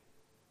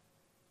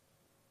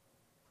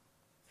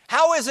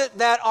 How is it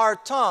that our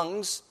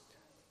tongues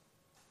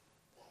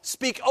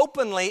speak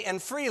openly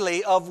and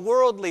freely of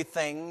worldly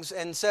things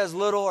and says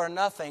little or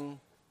nothing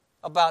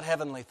about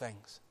heavenly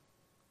things?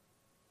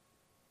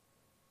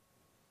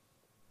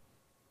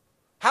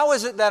 How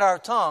is it that our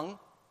tongue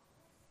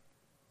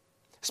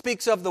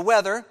speaks of the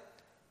weather,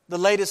 the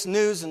latest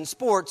news and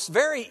sports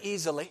very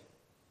easily,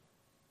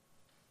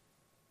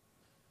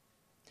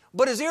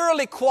 but is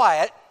eerily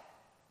quiet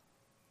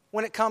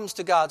when it comes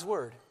to God's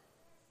word?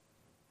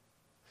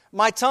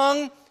 My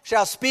tongue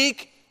shall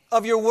speak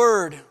of your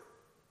word.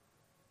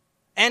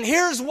 And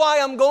here's why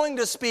I'm going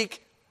to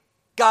speak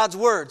God's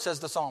word, says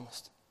the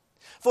psalmist.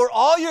 For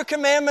all your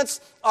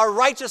commandments are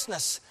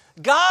righteousness.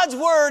 God's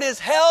word is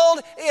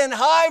held in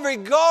high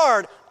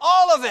regard,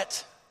 all of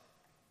it.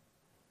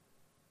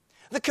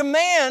 The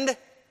command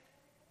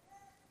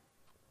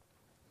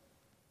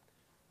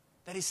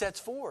that he sets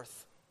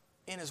forth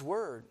in his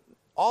word,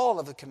 all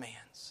of the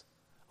commands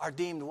are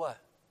deemed what?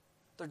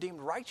 They're deemed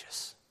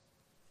righteous.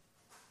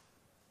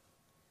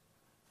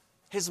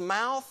 His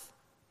mouth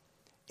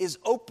is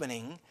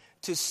opening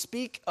to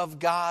speak of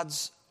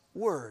God's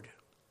word.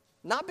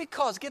 Not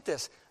because, get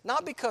this,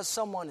 not because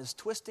someone is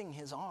twisting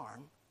his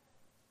arm.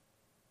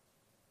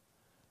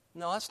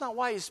 No, that's not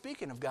why he's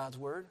speaking of God's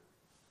word.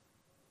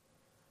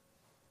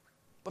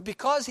 But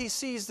because he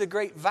sees the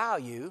great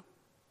value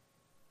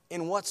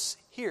in what's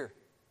here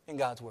in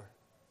God's word.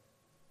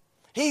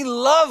 He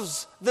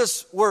loves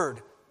this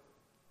word.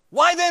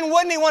 Why then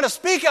wouldn't he want to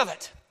speak of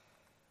it?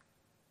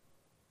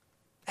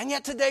 And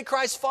yet today,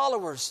 Christ's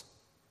followers,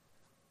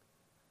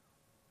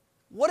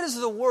 what is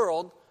the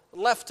world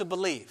left to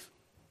believe?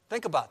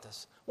 Think about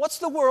this. What's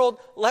the world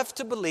left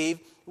to believe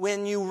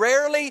when you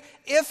rarely,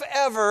 if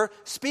ever,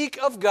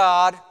 speak of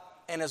God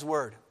and his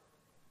word?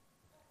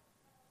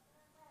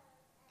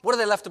 What are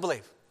they left to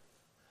believe?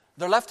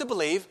 They're left to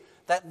believe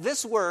that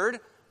this word,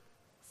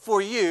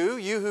 for you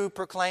who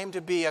proclaim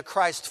to be a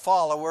Christ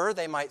follower,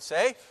 they might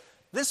say,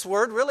 this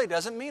word really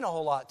doesn't mean a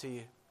whole lot to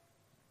you.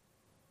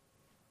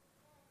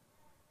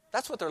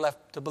 That's what they're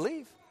left to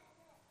believe.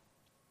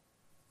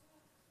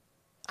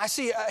 I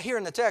see here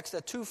in the text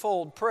a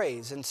twofold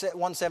praise in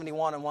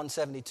 171 and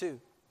 172.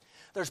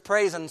 There's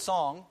praise in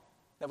song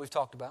that we've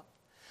talked about,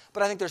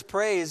 but I think there's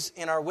praise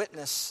in our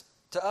witness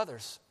to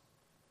others.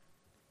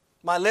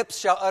 My lips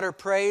shall utter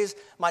praise,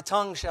 my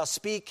tongue shall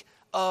speak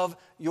of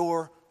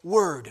your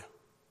word.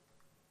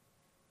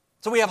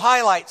 So we have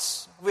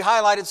highlights. We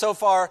highlighted so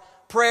far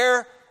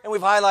prayer, and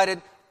we've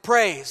highlighted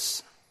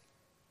praise.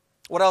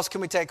 What else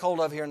can we take hold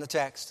of here in the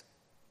text?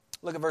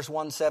 Look at verse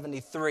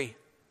 173.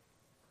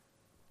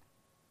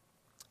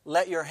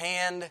 let your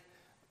hand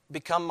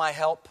become my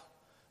help,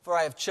 for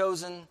I have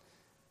chosen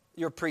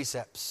your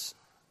precepts.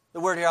 The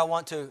word here I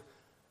want to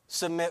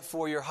submit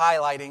for your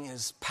highlighting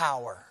is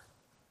power.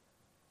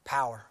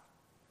 Power.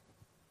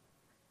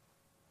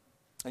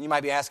 And you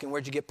might be asking,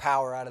 where'd you get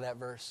power out of that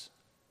verse?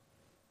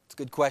 It's a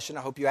good question.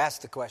 I hope you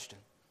asked the question.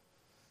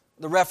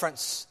 The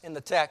reference in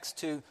the text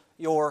to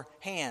your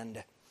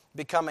hand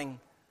becoming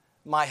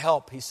my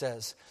help, he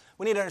says.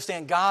 We need to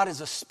understand God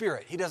is a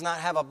spirit. He does not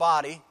have a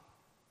body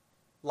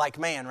like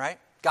man, right?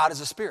 God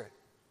is a spirit.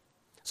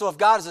 So if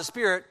God is a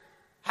spirit,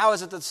 how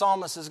is it that the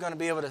psalmist is going to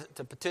be able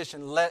to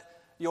petition, let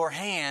your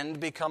hand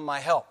become my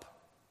help?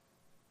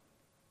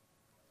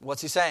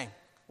 What's he saying?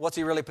 What's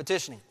he really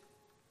petitioning?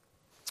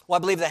 Well, I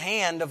believe the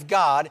hand of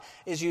God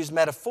is used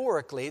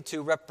metaphorically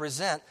to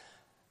represent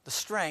the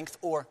strength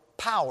or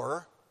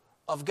power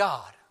of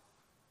God,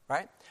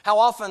 right? How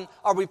often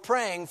are we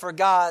praying for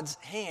God's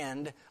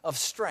hand of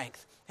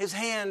strength, His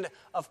hand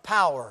of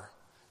power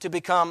to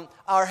become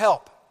our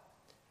help?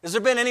 Has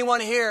there been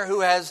anyone here who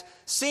has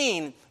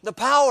seen the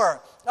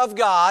power of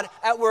God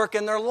at work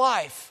in their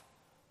life,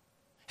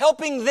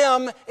 helping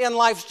them in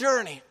life's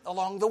journey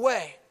along the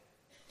way?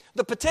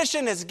 The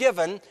petition is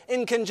given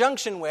in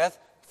conjunction with,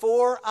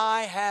 for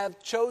I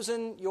have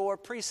chosen your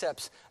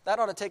precepts. That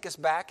ought to take us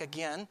back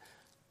again.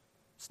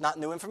 It's not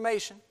new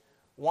information.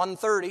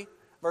 130,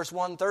 verse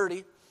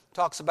 130,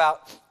 talks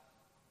about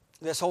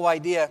this whole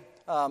idea.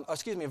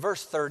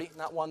 Verse 30,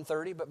 not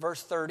 130, but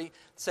verse 30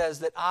 says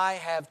that I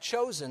have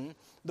chosen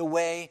the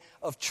way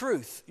of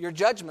truth. Your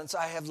judgments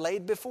I have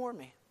laid before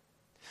me.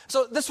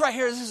 So this right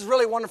here, this is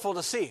really wonderful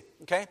to see,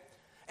 okay?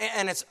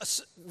 And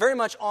it's very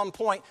much on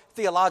point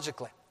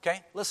theologically,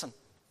 okay? Listen.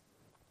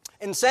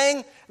 In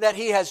saying that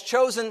he has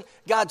chosen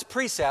God's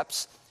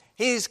precepts,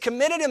 he's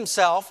committed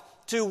himself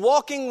to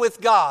walking with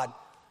God.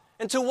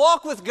 And to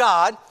walk with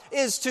God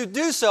is to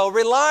do so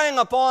relying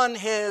upon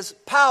His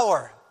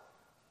power.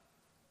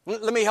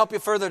 Let me help you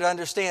further to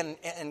understand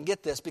and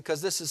get this,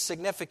 because this is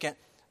significant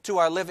to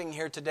our living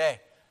here today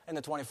in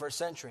the 21st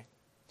century.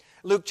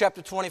 Luke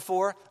chapter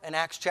 24 and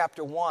Acts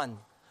chapter 1.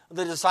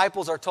 The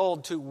disciples are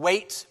told to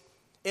wait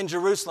in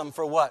Jerusalem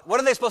for what?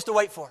 What are they supposed to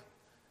wait for?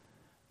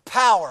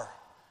 Power.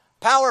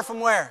 Power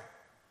from where?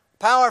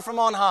 Power from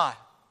on high.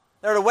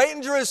 They're to wait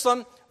in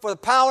Jerusalem for the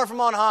power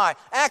from on high.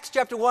 Acts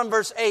chapter 1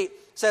 verse 8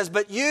 says,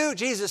 but you,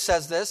 Jesus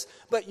says this,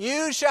 but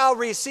you shall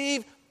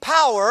receive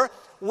power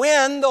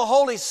when the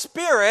Holy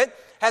Spirit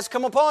has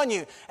come upon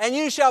you. And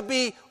you shall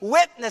be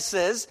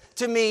witnesses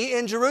to me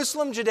in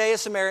Jerusalem, Judea,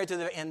 Samaria, to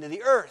the end of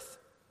the earth.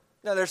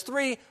 Now there's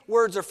three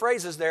words or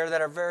phrases there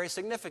that are very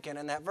significant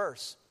in that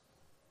verse.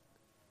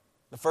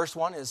 The first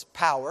one is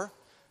power.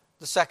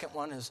 The second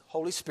one is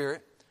Holy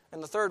Spirit.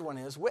 And the third one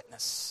is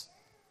witness.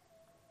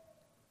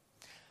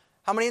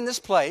 How many in this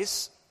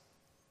place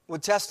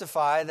would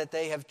testify that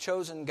they have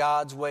chosen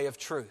God's way of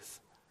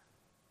truth?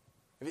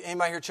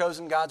 Anybody here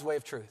chosen God's way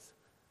of truth?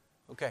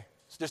 Okay,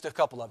 it's just a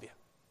couple of you.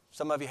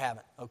 Some of you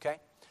haven't, okay?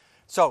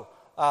 So,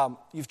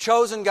 you've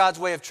chosen God's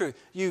way of truth.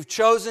 You've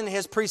chosen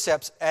His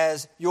precepts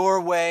as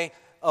your way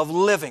of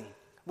living,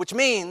 which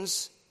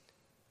means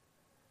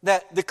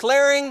that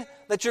declaring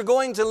that you're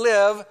going to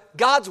live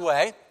God's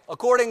way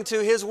according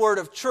to His word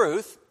of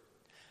truth,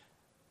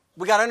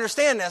 we got to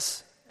understand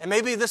this, and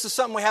maybe this is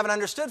something we haven't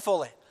understood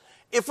fully.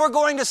 If we're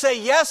going to say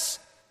yes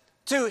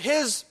to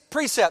His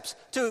precepts,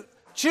 to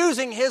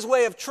choosing His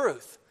way of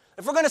truth,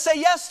 if we're going to say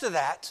yes to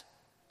that,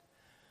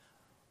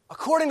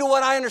 according to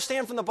what I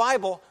understand from the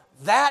Bible,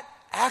 that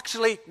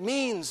actually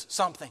means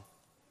something.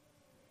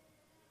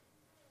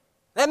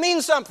 That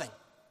means something.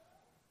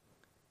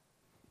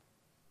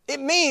 It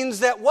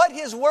means that what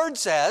His Word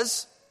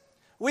says,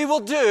 we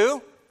will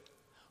do,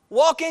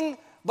 walking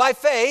by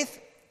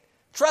faith,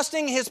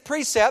 trusting His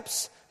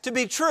precepts to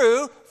be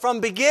true from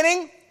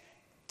beginning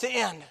to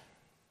end.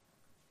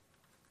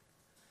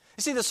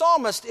 You see, the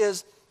psalmist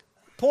is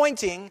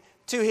pointing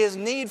to his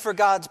need for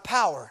God's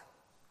power.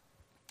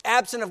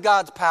 Absent of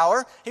God's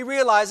power, he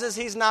realizes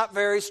he's not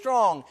very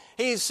strong.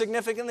 He's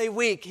significantly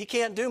weak. He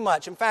can't do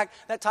much. In fact,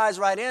 that ties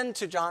right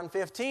into John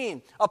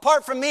 15.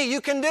 Apart from me,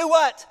 you can do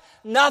what?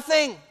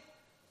 Nothing.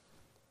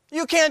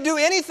 You can't do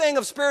anything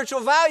of spiritual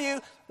value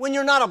when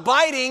you're not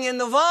abiding in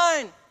the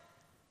vine.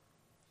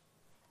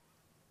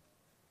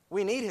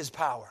 We need His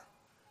power.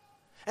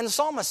 And the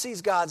psalmist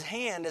sees God's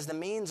hand as the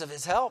means of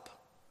his help.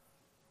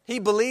 He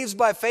believes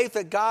by faith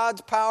that God's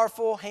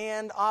powerful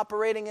hand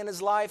operating in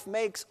his life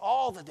makes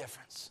all the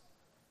difference.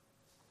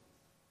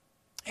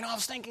 You know, I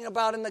was thinking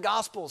about in the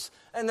Gospels,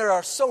 and there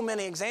are so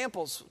many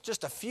examples,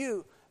 just a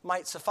few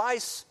might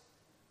suffice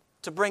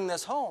to bring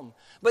this home.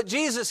 But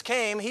Jesus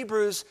came,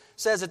 Hebrews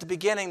says at the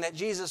beginning that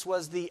Jesus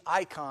was the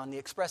icon, the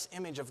express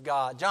image of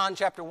God. John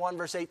chapter 1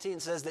 verse 18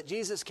 says that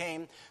Jesus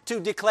came to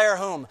declare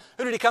whom?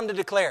 Who did He come to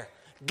declare?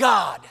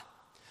 God.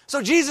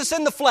 So Jesus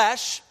in the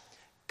flesh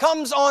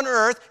comes on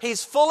earth.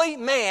 He's fully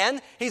man.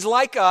 He's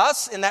like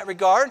us in that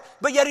regard,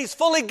 but yet He's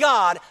fully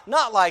God,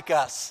 not like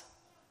us.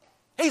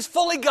 He's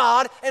fully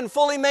God and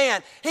fully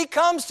man. He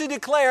comes to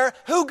declare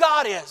who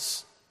God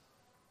is.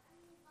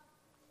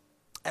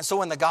 And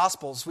so in the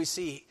Gospels, we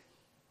see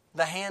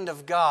the hand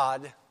of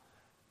God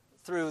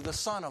through the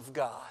Son of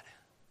God.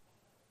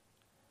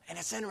 And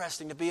it's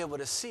interesting to be able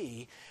to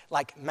see,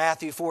 like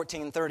Matthew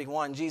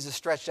 14:31, Jesus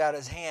stretched out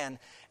his hand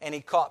and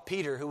he caught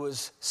Peter, who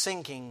was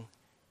sinking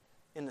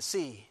in the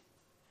sea.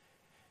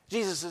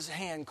 Jesus'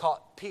 hand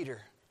caught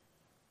Peter.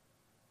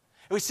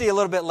 We see a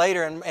little bit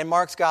later in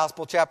Mark's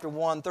Gospel, chapter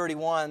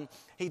 1:31,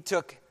 he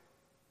took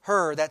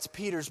her, that's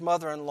Peter's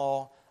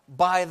mother-in-law,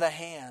 by the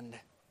hand,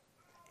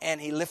 and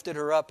he lifted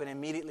her up, and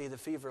immediately the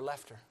fever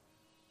left her.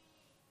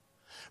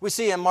 We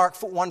see in Mark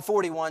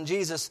 1:41,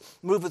 Jesus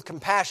moved with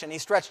compassion. He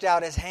stretched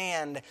out his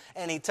hand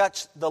and he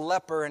touched the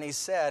leper and he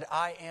said,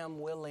 I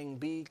am willing,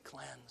 be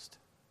cleansed.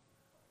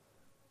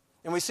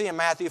 And we see in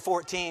Matthew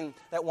 14,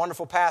 that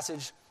wonderful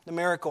passage, the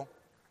miracle,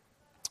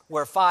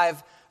 where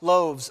 5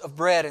 loaves of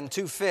bread and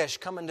 2 fish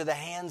come into the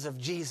hands of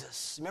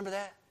Jesus. Remember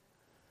that?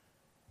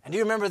 And do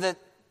you remember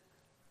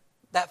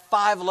that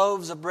 5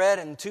 loaves of bread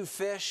and 2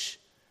 fish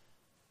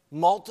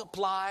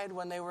multiplied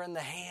when they were in the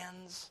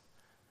hands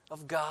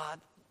of God?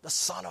 The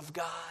Son of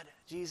God,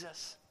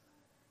 Jesus.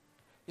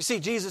 You see,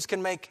 Jesus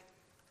can make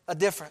a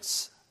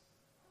difference.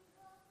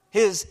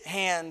 His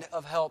hand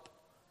of help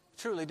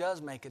truly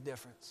does make a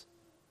difference.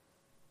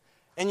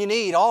 And you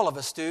need, all of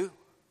us do,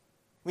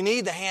 we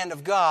need the hand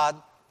of God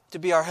to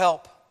be our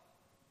help.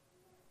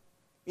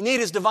 You need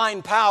His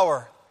divine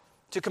power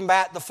to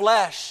combat the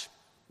flesh,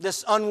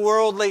 this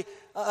unworldly,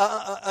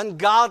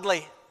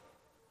 ungodly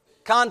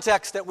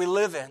context that we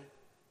live in,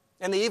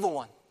 and the evil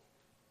one.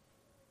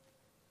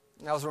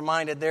 And I was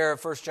reminded there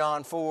of 1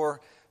 John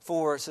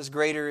 4:4, it says,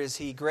 greater is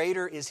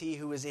He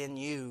who is in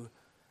you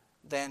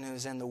than who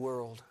is in the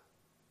world.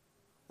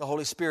 The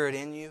Holy Spirit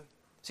in you.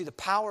 See, the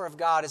power of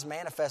God is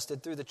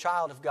manifested through the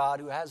child of God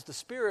who has the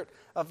Spirit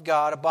of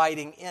God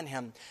abiding in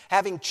him.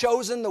 Having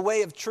chosen the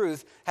way of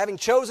truth, having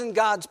chosen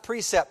God's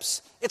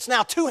precepts, it's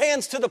now 2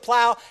 hands to the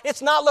plow.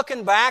 It's not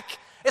looking back.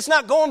 It's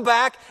not going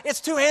back. It's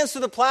 2 hands to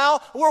the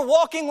plow. We're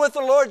walking with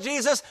the Lord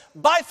Jesus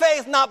by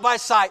faith, not by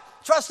sight,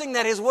 trusting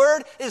that His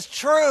word is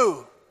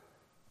true.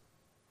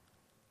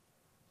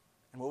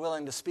 And we're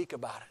willing to speak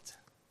about it.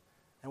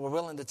 And we're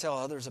willing to tell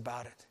others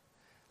about it.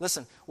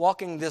 Listen,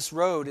 walking this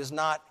road is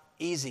not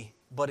easy,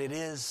 but it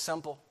is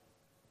simple.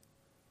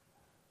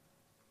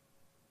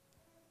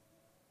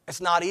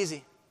 It's not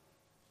easy,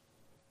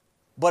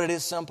 but it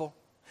is simple.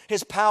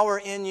 His power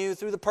in you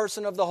through the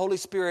person of the Holy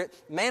Spirit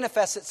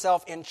manifests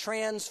itself in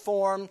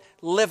transformed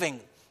living.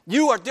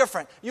 You are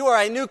different. You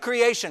are a new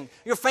creation.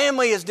 Your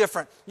family is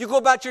different. You go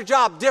about your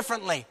job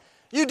differently.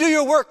 You do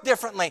your work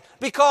differently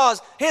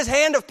because His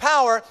hand of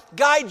power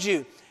guides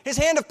you. His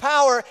hand of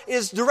power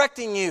is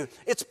directing you.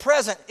 It's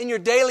present in your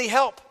daily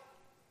help.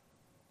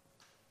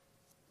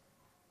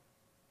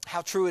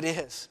 How true it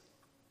is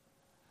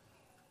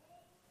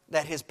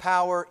that His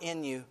power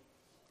in you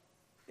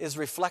is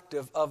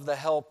reflective of the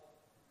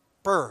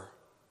helper.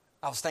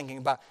 I was thinking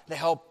about the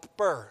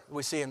helper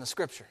we see in the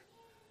Scripture.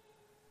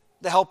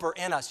 The helper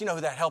in us. You know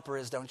who that helper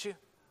is, don't you?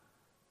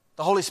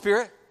 The Holy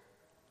Spirit.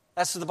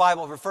 That's what the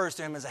Bible refers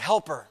to Him as a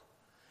helper.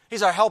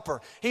 He's our helper.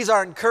 He's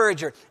our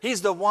encourager.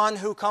 He's the one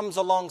who comes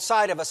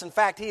alongside of us. In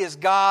fact, He is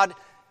God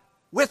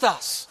with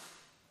us.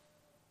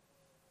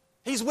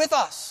 He's with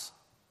us.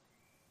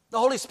 The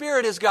Holy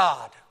Spirit is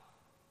God.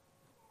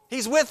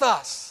 He's with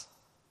us.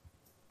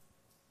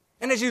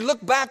 And as you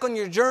look back on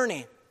your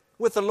journey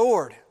with the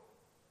Lord,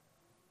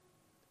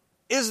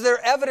 is there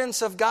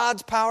evidence of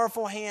God's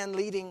powerful hand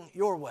leading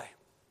your way?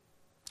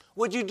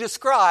 Would you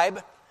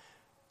describe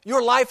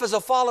your life as a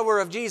follower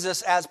of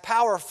Jesus as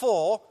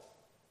powerful,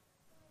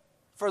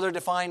 further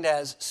defined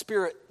as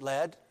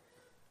Spirit-led,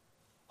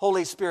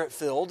 Holy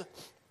Spirit-filled,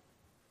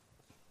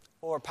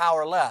 or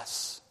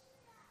powerless,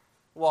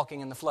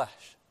 walking in the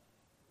flesh?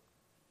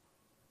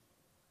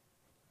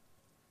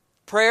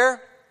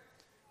 Prayer,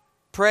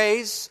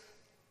 praise,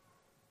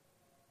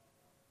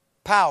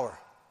 power.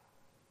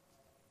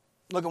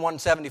 Look at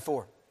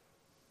 174.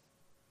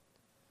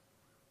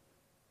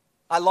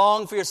 I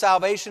long for your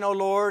salvation, O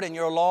Lord, and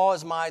your law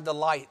is my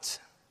delight.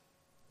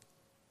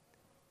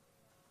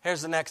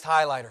 Here's the next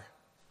highlighter.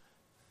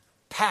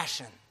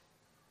 Passion.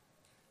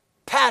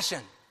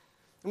 Passion.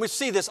 And we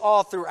see this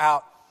all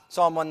throughout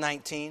Psalm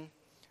 119.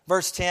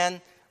 Verse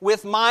 10,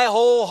 with my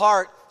whole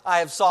heart I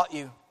have sought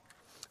you.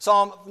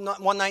 Psalm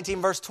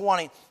 119, verse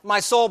 20,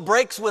 my soul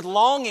breaks with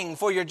longing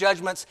for your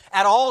judgments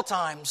at all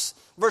times.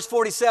 Verse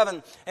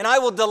 47, and I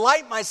will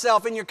delight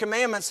myself in your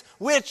commandments,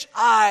 which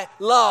I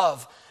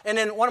love. And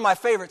then one of my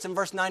favorites in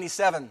verse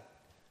 97. You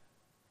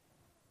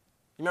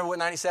remember what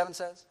 97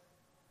 says?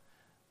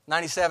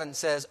 97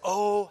 says,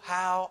 oh,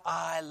 how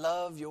I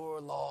love your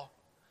law.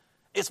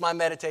 It's my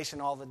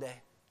meditation all the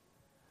day.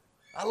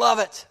 I love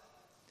it.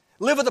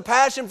 Live with a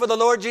passion for the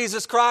Lord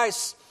Jesus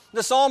Christ.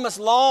 The psalmist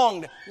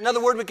longed.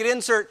 Another word we could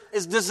insert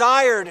is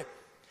desired.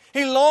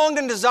 He longed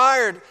and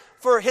desired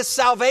for his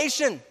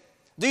salvation.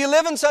 Do you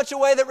live in such a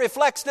way that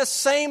reflects this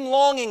same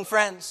longing,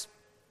 friends?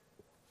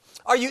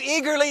 Are you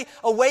eagerly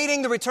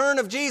awaiting the return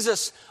of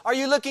Jesus? Are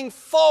you looking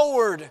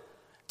forward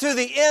to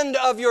the end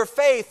of your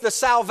faith, the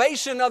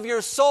salvation of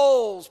your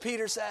souls,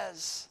 Peter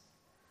says.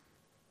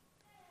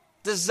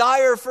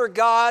 Desire for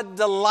God,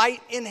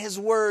 delight in His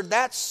Word.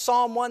 That's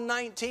Psalm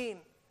 119.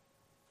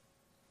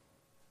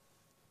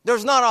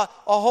 There's not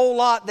a whole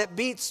lot that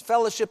beats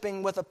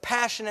fellowshipping with a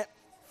passionate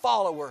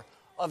follower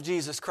of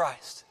Jesus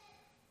Christ.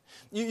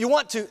 You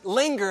want to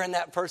linger in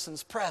that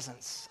person's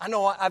presence. I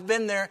know I've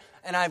been there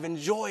and I've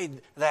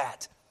enjoyed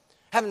that.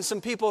 Having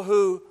some people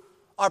who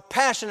are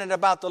passionate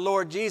about the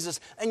Lord Jesus,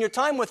 and your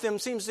time with them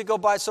seems to go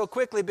by so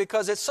quickly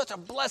because it's such a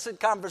blessed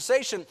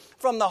conversation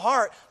from the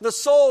heart. The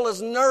soul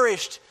is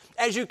nourished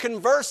as you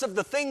converse of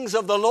the things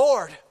of the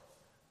Lord.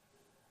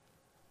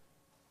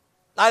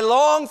 I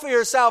long for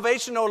your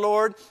salvation, O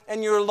Lord,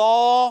 and your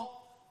law,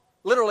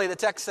 literally the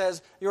text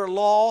says, your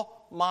law,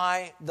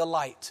 my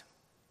delight.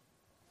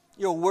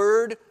 Your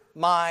word,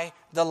 my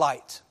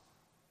delight.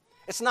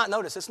 It's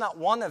not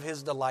one of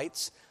His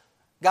delights.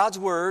 God's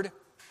word,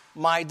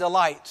 my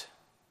delight.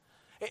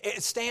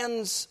 It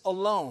stands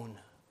alone,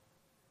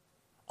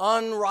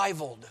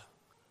 unrivaled,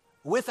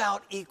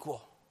 without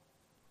equal.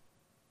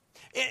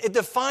 It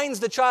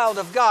defines the child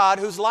of God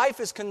whose life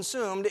is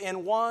consumed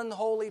in one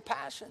holy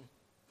passion,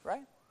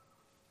 right?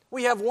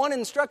 We have one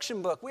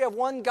instruction book. We have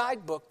one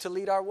guidebook to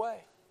lead our way.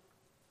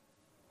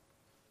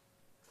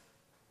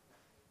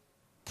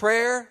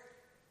 Prayer,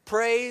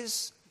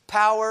 praise,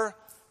 power,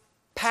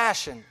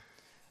 passion.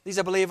 These,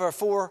 I believe, are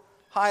 4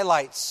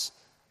 highlights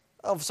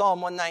of Psalm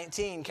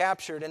 119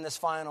 captured in this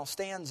final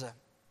stanza.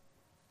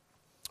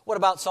 What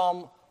about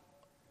Psalm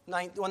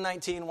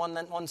 119,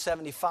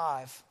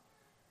 175?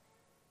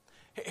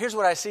 Here's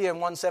what I see in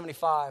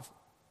 175.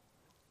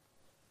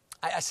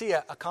 I see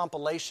a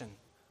compilation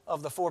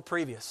of the 4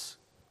 previous.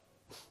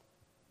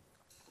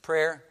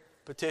 Prayer,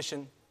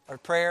 petition, or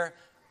prayer,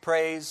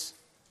 praise,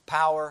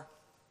 power,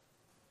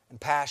 and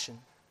passion.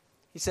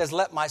 He says,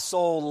 let my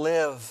soul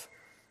live,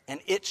 and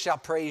it shall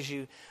praise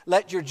you.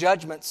 Let your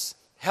judgments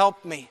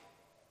help me.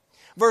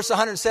 Verse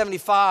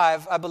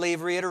 175, I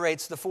believe,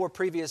 reiterates the 4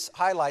 previous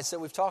highlights that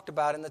we've talked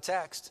about in the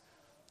text.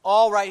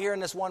 All right here in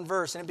this one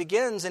verse. And it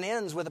begins and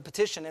ends with a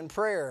petition in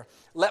prayer.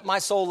 Let my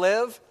soul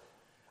live.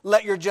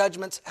 Let your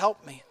judgments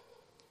help me.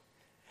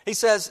 He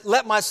says,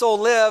 let my soul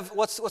live.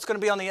 What's going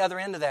to be on the other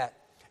end of that?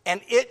 And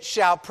it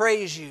shall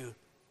praise you.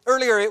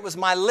 Earlier it was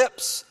my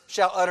lips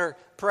shall utter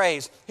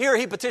praise. Here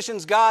he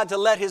petitions God to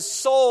let his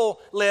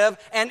soul live,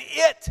 and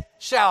it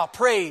shall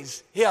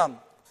praise Him.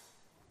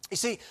 You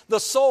see, the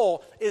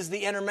soul is the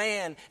inner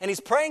man, and he's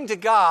praying to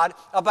God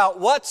about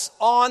what's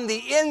on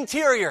the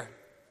interior.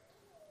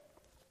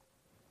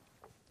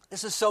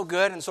 This is so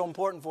good and so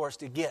important for us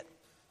to get.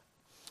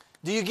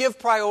 Do you give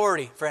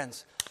priority,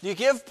 friends? Do you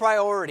give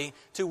priority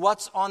to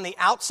what's on the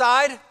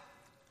outside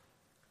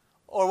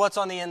or what's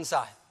on the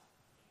inside?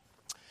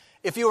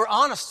 If you were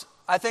honest,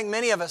 I think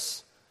many of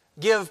us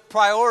give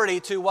priority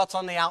to what's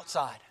on the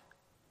outside.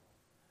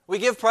 We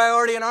give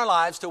priority in our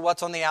lives to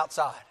what's on the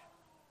outside.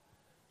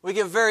 We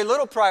give very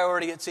little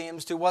priority, it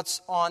seems, to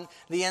what's on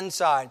the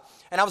inside.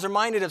 And I was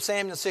reminded of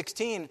Samuel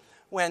 16,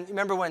 when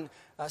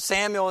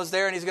Samuel is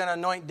there and he's going to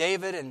anoint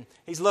David, and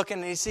he's looking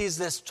and he sees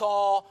this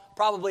tall,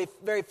 probably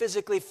very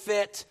physically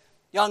fit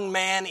young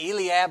man,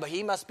 Eliab.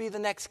 He must be the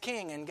next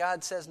king. And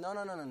God says, no.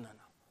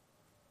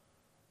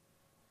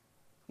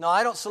 No,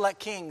 I don't select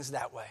kings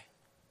that way.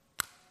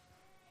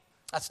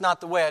 That's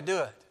not the way I do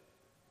it.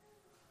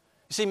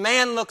 You see,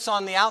 man looks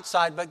on the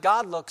outside, but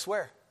God looks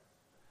where?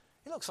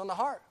 He looks on the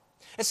heart.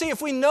 And see,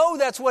 if we know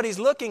that's what He's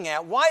looking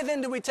at, why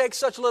then do we take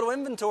such little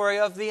inventory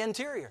of the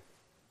interior?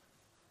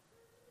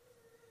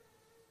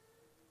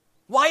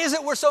 Why is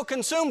it we're so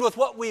consumed with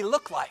what we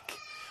look like?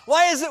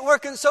 Why is it we're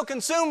so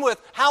consumed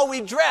with how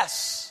we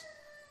dress?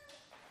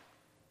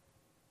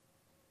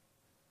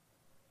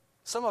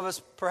 Some of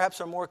us perhaps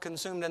are more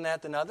consumed in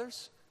that than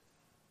others.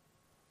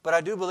 But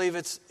I do believe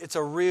it's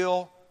a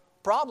real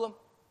problem.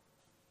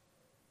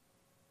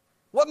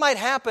 What might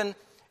happen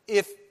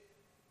if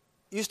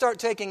you start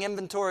taking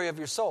inventory of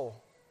your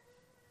soul?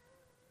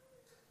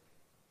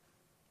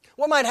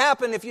 What might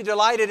happen if you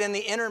delighted in the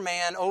inner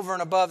man over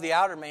and above the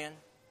outer man?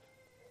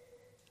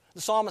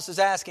 The psalmist is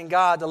asking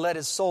God to let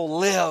his soul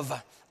live,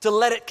 to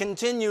let it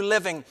continue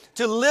living,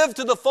 to live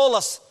to the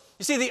fullest.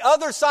 You see, the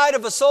other side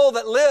of a soul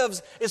that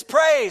lives is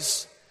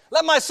praise.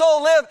 Let my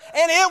soul live,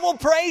 and it will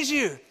praise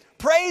you.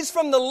 Praise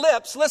from the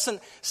lips,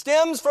 listen,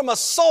 stems from a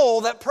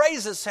soul that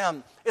praises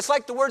Him. It's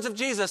like the words of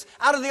Jesus.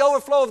 Out of the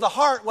overflow of the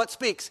heart, what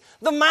speaks?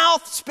 The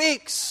mouth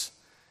speaks.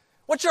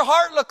 What's your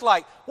heart look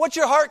like? What's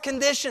your heart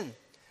condition?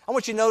 I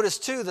want you to notice,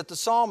 too, that the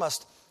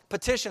psalmist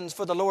petitions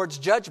for the Lord's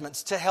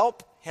judgments to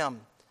help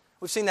him.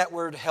 We've seen that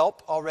word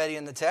help already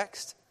in the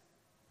text.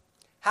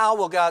 How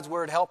will God's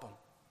word help him?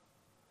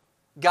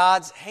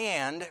 God's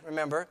hand,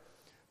 remember,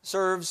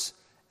 serves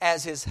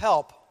as his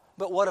help.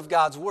 But what of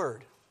God's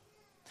word?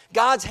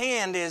 God's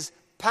hand is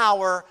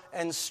power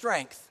and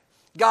strength.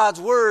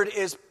 God's word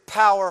is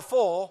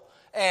powerful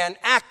and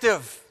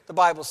active, the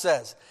Bible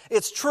says.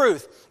 It's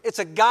truth. It's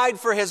a guide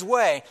for His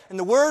way. And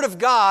the Word of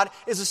God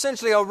is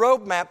essentially a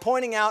roadmap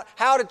pointing out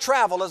how to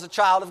travel as a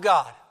child of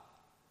God.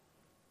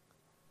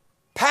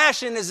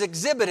 passion is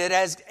exhibited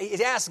as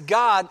he asks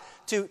God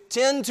to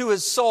tend to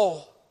his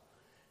soul.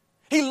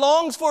 He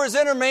longs for his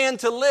inner man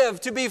to live,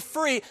 to be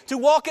free, to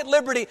walk at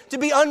liberty, to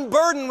be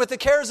unburdened with the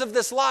cares of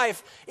this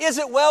life. Is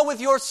it well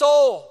with your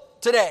soul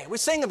today? We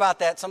sing about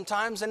that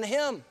sometimes in the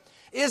hymn.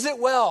 Is it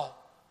well?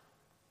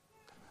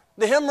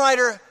 The hymn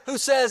writer who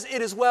says,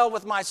 "It is well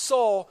with my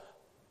soul,"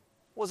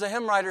 was a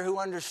hymn writer who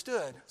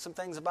understood some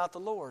things about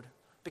the Lord.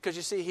 Because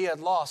you see, he had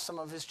lost some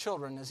of his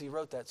children as he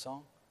wrote that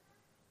song.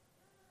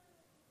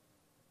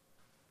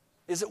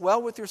 Is it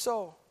well with your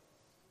soul?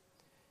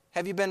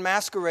 Have you been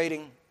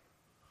masquerading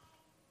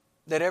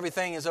that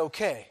everything is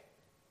okay,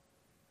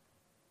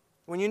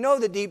 when you know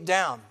that deep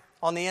down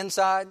on the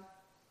inside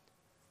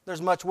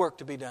there's much work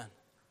to be done?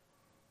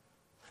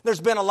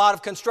 There's been a lot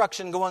of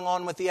construction going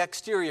on with the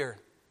exterior,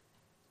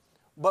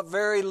 but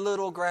very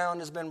little ground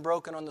has been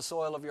broken on the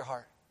soil of your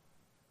heart.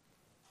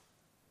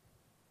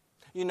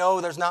 You know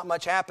there's not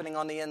much happening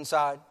on the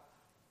inside,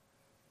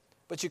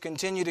 but you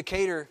continue to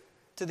cater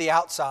to the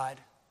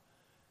outside.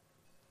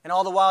 And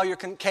all the while you're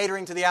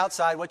catering to the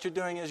outside, what you're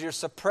doing is you're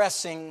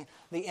suppressing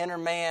the inner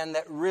man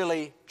that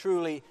really,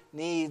 truly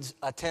needs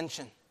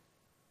attention.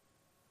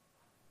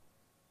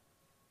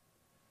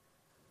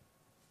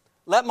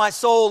 Let my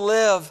soul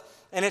live,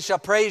 and it shall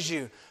praise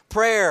you.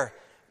 Prayer,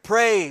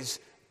 praise,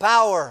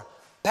 power,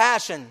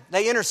 passion,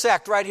 they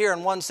intersect right here in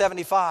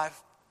 175.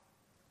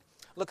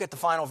 Look at the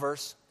final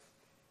verse.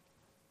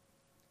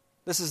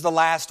 This is the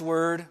last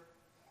word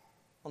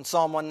on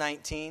Psalm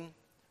 119.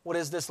 What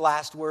is this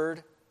last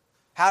word?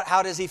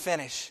 How does he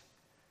finish?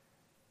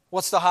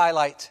 What's the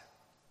highlight?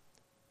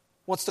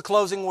 What's the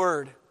closing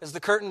word? As the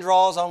curtain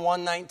draws on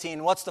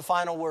 119, what's the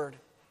final word?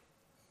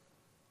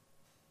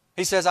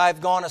 He says, "I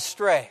have gone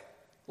astray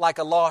like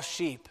a lost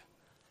sheep.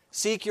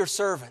 Seek your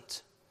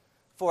servant,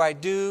 for I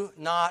do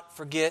not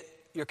forget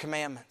your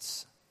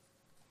commandments."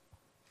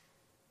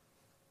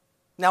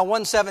 Now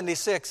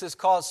 176 has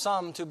caused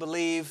some to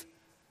believe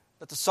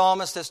that the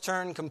psalmist has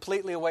turned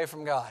completely away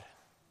from God.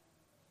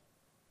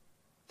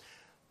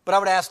 But I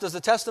would ask, does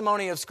the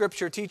testimony of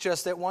Scripture teach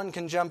us that one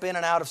can jump in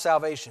and out of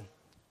salvation?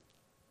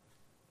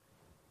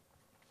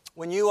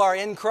 When you are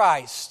in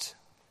Christ,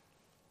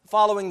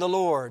 following the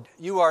Lord,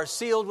 you are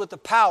sealed with the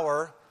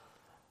power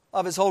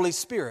of His Holy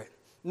Spirit.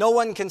 No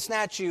one can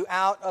snatch you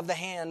out of the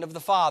hand of the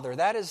Father.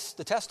 That is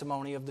the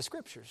testimony of the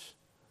Scriptures.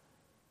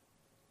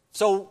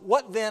 So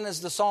what then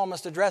is the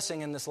psalmist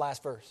addressing in this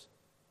last verse?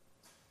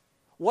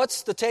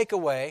 What's the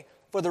takeaway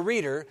for the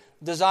reader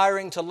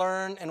desiring to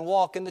learn and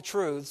walk in the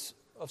truths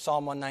of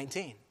Psalm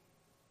 119?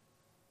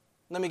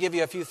 Let me give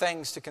you a few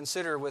things to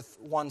consider with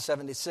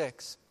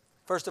 176.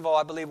 First of all,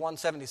 I believe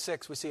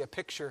 176, we see a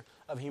picture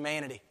of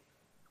humanity.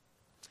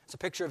 It's a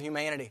picture of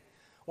humanity.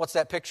 What's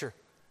that picture?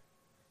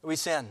 We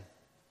sin.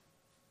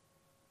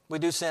 We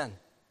do sin.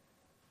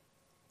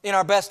 In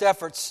our best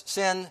efforts,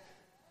 sin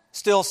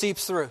still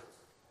seeps through.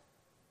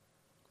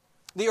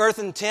 The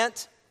earthen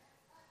tent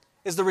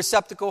is the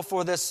receptacle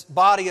for this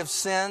body of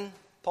sin.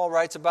 Paul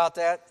writes about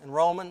that in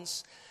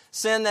Romans.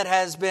 Sin that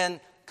has been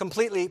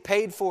completely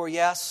paid for,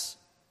 yes,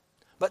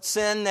 but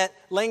sin that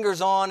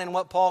lingers on in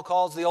what Paul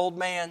calls the old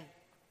man.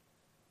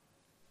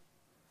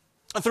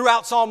 And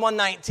throughout Psalm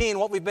 119,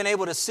 what we've been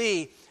able to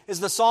see is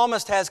the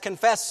psalmist has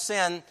confessed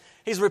sin,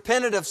 he's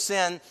repented of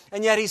sin,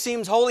 and yet he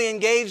seems wholly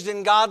engaged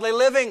in godly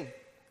living.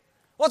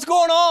 What's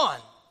going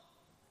on?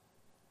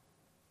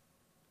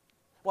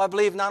 Well, I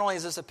believe not only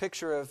is this a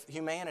picture of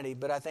humanity,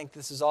 but I think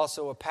this is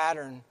also a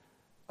pattern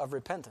of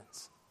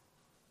repentance.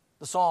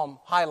 The psalm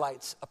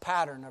highlights a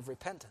pattern of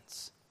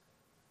repentance.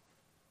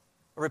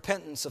 A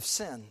repentance of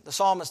sin. The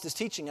psalmist is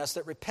teaching us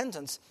that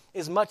repentance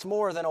is much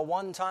more than a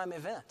one-time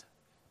event.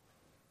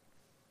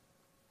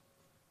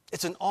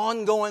 It's an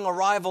ongoing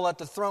arrival at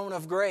the throne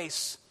of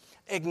grace,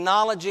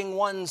 acknowledging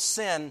one's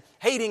sin,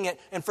 hating it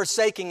and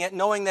forsaking it,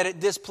 knowing that it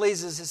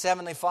displeases his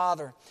heavenly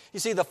Father. You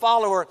see, the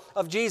follower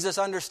of Jesus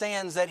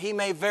understands that he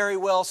may very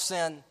well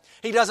sin.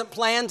 He doesn't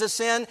plan to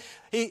sin.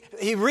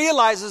 He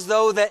realizes,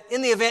 though, that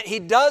in the event he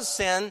does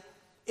sin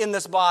in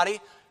this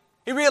body,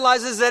 he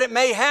realizes that it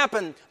may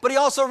happen. But he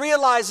also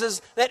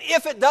realizes that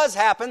if it does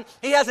happen,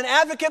 he has an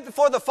advocate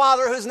before the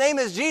Father whose name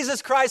is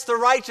Jesus Christ the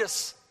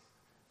righteous.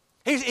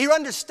 He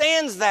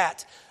understands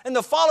that. And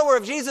the follower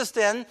of Jesus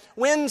then,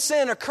 when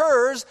sin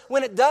occurs,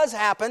 when it does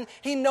happen,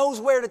 he knows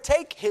where to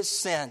take his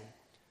sin.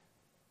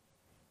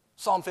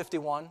 Psalm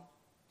 51,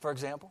 for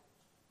example.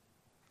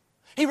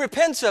 He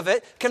repents of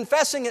it,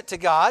 confessing it to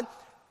God.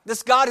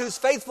 This God who's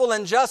faithful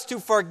and just to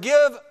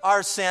forgive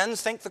our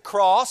sins, think the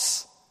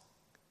cross,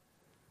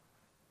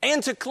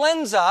 and to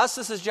cleanse us.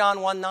 This is John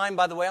 1:9,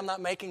 by the way. I'm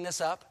not making this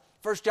up.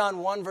 1 John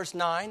 1, verse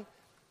 9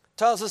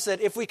 tells us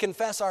that if we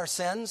confess our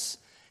sins,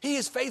 He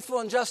is faithful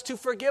and just to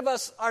forgive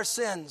us our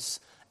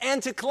sins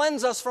and to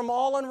cleanse us from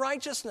all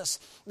unrighteousness.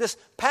 This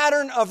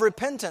pattern of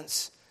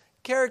repentance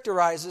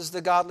characterizes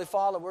the godly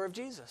follower of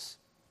Jesus.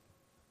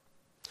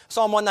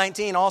 Psalm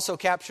 119 also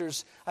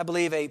captures, I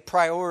believe, a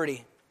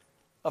priority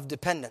of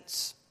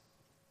dependence.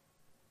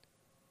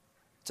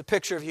 It's a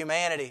picture of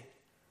humanity.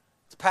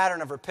 It's a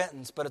pattern of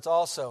repentance, but it's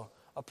also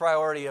a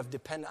priority of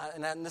dependence.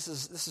 And this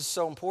is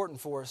so important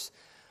for us.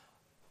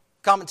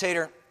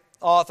 Commentator,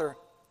 author,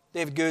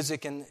 David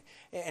Guzik, in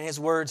his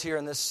words here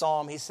in this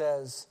psalm, he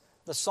says,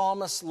 the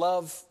psalmist's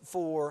love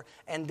for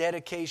and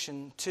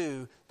dedication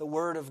to the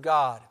Word of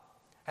God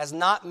has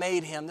not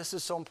made him, this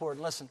is so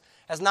important, listen,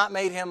 has not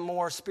made him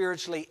more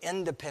spiritually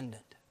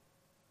independent,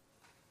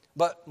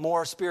 but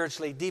more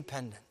spiritually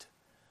dependent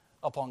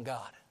upon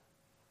God.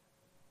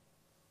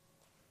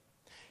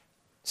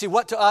 See,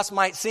 what to us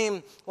might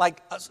seem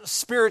like a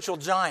spiritual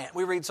giant.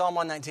 We read Psalm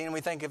 119 and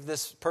we think of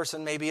this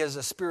person maybe as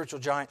a spiritual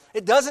giant.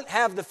 It doesn't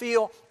have the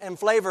feel and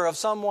flavor of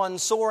someone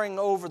soaring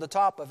over the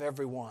top of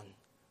everyone,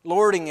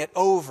 lording it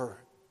over,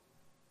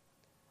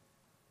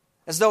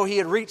 as though he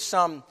had reached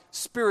some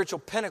spiritual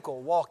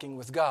pinnacle walking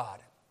with God.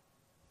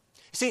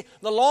 You see,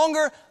 the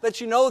longer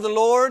that you know the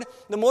Lord,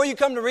 the more you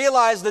come to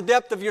realize the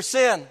depth of your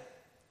sin.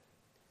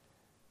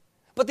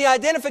 But the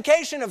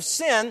identification of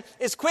sin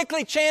is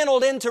quickly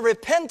channeled into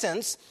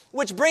repentance,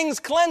 which brings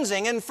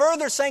cleansing and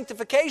further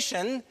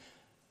sanctification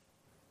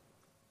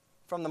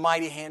from the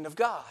mighty hand of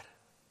God.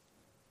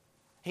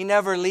 He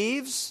never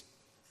leaves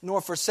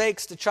nor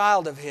forsakes the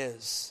child of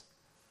his,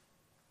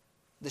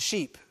 the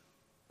sheep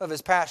of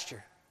his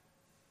pasture.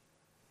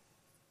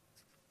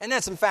 And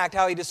that's in fact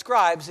how he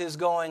describes his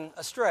going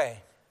astray.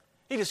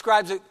 He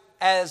describes it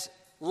as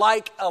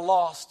like a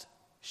lost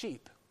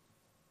sheep.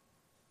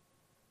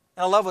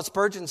 And I love what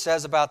Spurgeon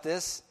says about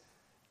this.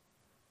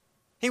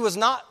 He was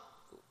not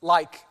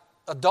like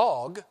a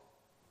dog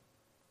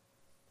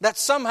that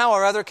somehow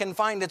or other can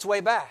find its way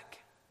back.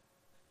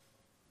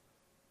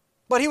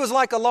 But he was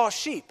like a lost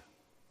sheep,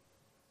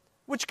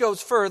 which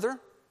goes further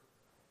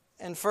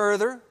and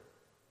further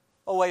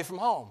away from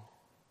home.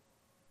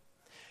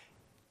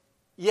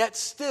 Yet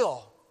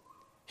still,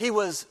 he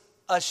was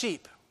a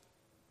sheep,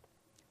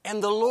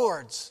 and the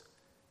Lord's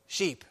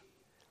sheep,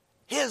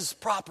 his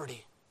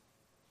property,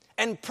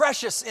 and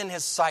precious in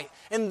his sight.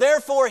 And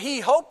therefore he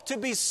hoped to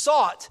be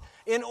sought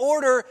in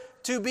order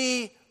to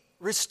be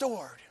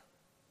restored.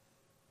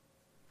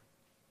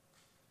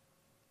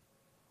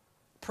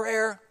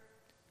 Prayer,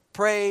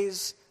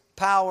 praise,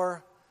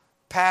 power,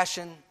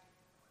 passion.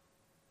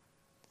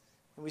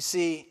 And we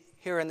see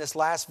here in this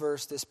last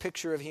verse this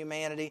picture of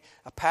humanity,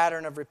 a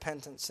pattern of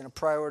repentance and a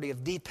priority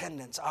of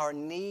dependence, our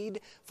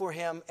need for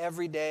him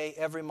every day,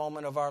 every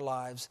moment of our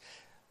lives.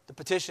 The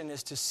petition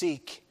is to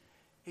seek.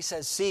 He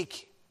says,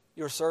 seek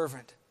your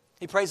servant.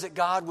 He prays that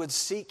God would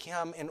seek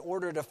him in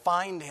order to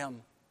find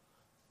him.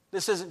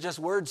 This isn't just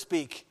word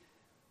speak.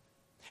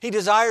 He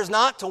desires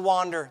not to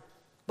wander,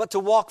 but to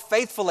walk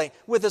faithfully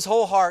with his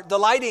whole heart,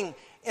 delighting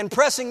in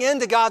pressing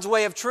into God's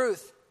way of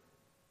truth.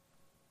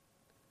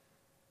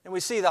 And we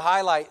see the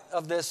highlight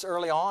of this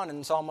early on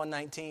in Psalm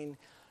 119,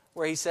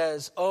 where he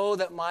says, "Oh,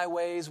 that my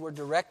ways were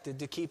directed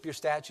to keep your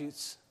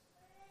statutes."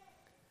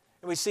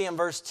 And we see in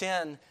verse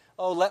 10,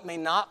 "Oh, let me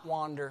not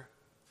wander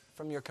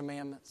from your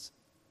commandments."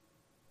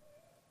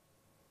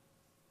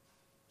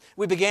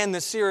 We began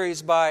this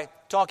series by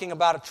talking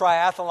about a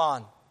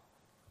triathlon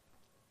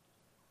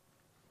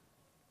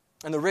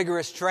and the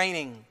rigorous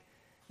training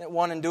that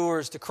one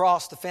endures to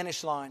cross the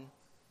finish line,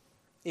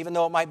 even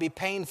though it might be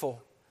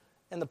painful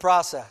in the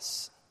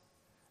process.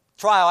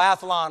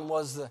 Triathlon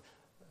was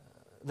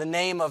the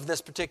name of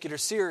this particular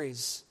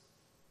series.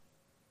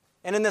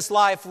 And in this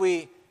life,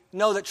 we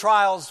know that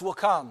trials will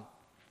come.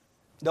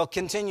 They'll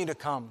continue to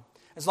come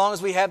as long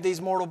as we have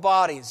these mortal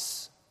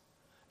bodies.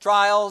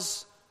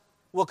 Trials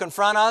will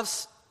confront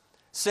us.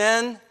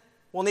 Sin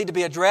will need to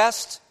be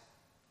addressed.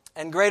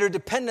 And greater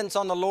dependence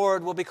on the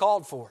Lord will be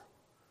called for.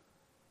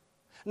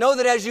 Know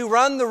that as you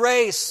run the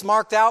race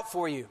marked out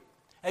for you,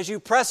 as you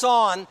press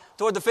on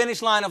toward the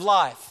finish line of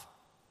life,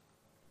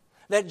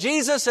 that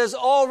Jesus has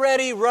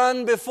already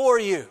run before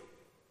you.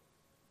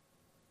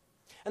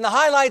 And the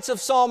highlights of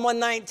Psalm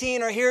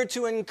 119 are here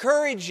to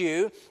encourage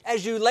you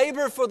as you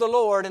labor for the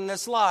Lord in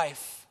this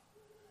life.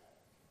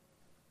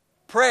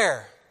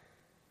 Prayer,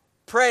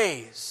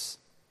 praise,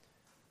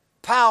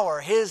 power,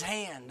 his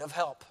hand of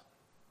help,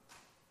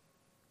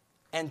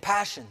 and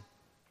passion,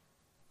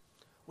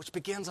 which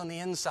begins on the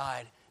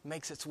inside,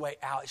 makes its way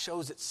out. It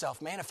shows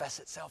itself, manifests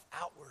itself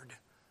outward.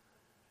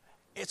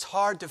 It's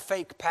hard to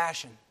fake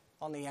passion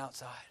on the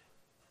outside.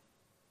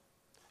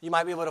 You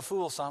might be able to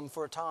fool some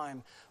for a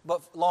time,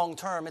 but long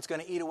term it's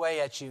going to eat away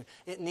at you.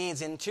 It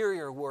needs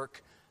interior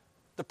work.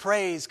 The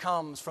praise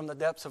comes from the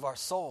depths of our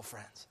soul,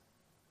 friends.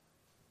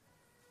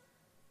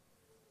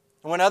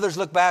 And when others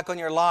look back on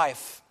your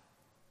life,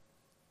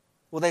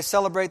 will they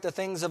celebrate the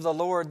things of the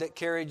Lord that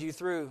carried you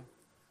through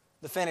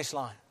the finish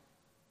line?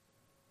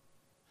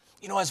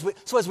 You know, as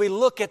we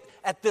look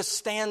at this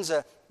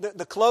stanza,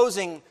 the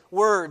closing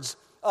words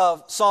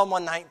of Psalm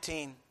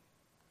 119,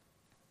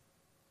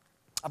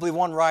 I believe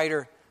one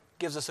writer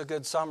gives us a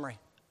good summary,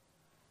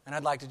 and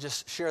I'd like to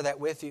just share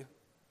that with you.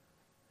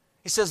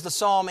 He says the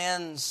psalm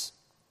ends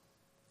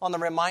on the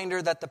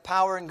reminder that the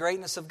power and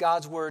greatness of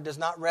God's Word does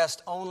not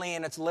rest only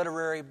in its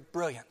literary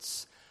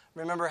brilliance.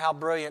 Remember how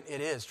brilliant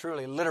it is,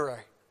 truly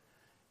literary.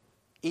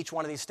 Each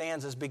one of these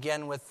stanzas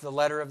begin with the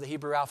letter of the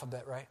Hebrew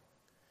alphabet, right?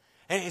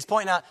 And he's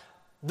pointing out,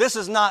 this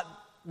is not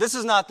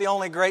the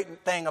only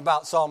great thing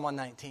about Psalm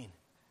 119.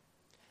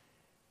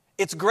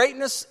 Its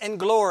greatness and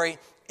glory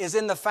is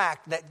in the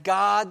fact that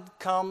God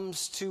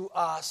comes to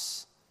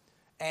us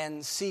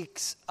and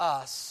seeks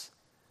us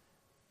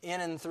in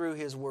and through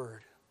His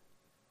Word.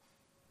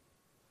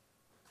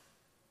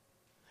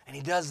 And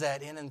He does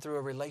that in and through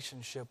a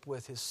relationship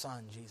with His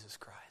Son, Jesus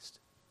Christ.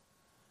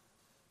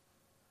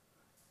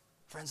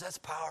 Friends, that's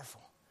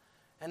powerful.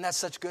 And that's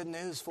such good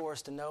news for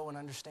us to know and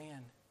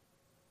understand.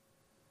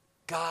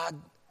 God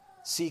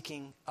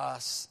seeking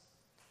us.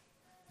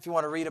 If you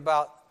want to read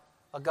about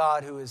a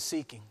God who is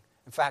seeking,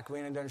 in fact,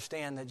 we need to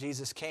understand that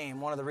Jesus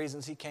came. One of the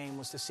reasons He came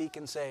was to seek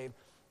and save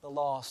the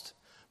lost.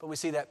 But we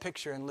see that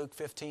picture in Luke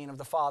 15 of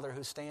the Father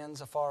who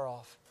stands afar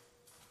off.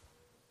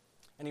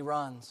 And He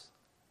runs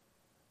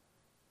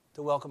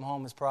to welcome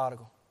home His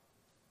prodigal.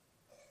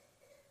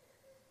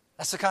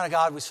 That's the kind of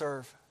God we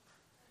serve.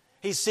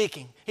 He's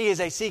seeking. He is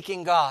a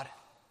seeking God.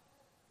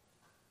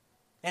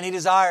 And He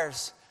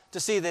desires to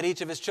see that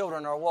each of His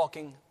children are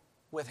walking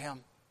with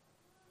Him.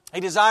 He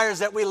desires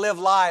that we live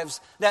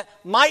lives that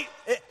might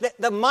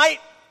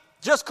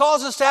just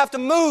cause us to have to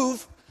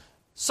move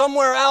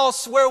somewhere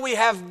else where we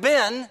have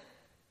been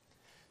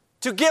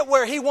to get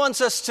where He wants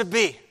us to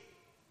be.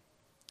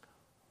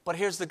 But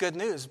here's the good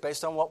news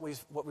based on what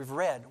we've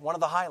read. One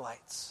of the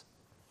highlights.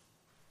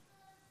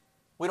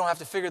 We don't have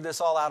to figure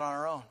this all out on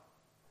our own.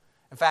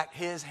 In fact,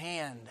 His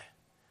hand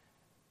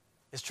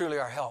is truly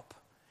our help.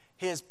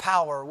 His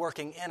power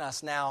working in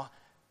us now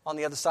on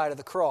the other side of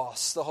the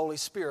cross, the Holy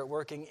Spirit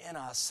working in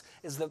us,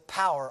 is the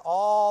power,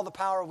 all the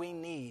power we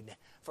need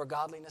for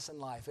godliness in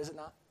life, is it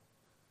not?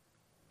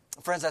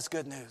 Friends, that's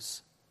good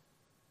news.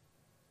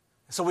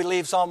 So we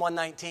leave Psalm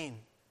 119.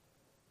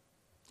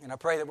 And I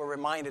pray that we're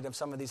reminded of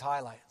some of these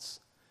highlights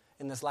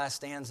in this last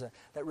stanza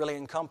that really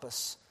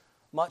encompass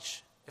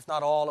much, if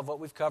not all, of what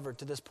we've covered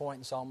to this point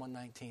in Psalm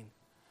 119.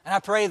 And I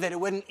pray that it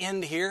wouldn't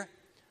end here,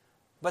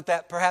 but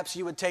that perhaps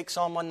you would take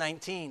Psalm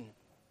 119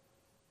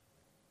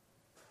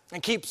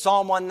 and keep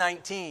Psalm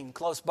 119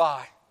 close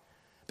by.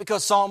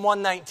 Because Psalm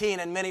 119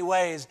 in many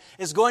ways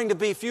is going to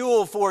be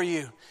fuel for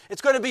you.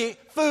 It's going to be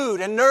food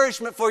and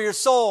nourishment for your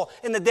soul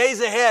in the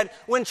days ahead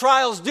when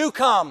trials do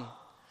come.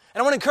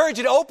 And I want to encourage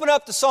you to open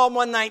up to Psalm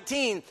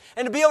 119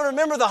 and to be able to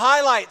remember the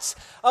highlights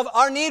of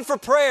our need for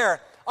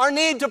prayer, our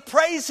need to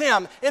praise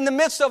Him in the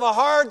midst of a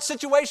hard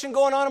situation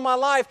going on in my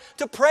life,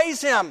 to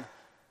praise Him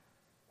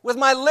with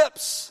my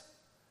lips.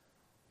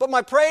 But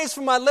my praise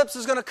from my lips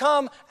is going to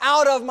come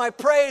out of my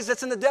praise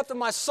that's in the depth of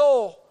my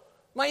soul,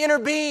 my inner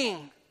being.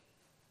 And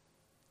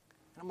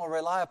I'm going to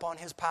rely upon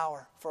His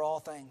power for all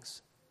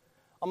things.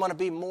 I'm going to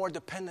be more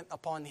dependent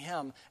upon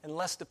Him and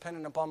less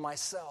dependent upon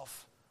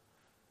myself.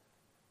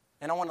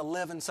 And I want to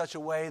live in such a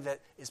way that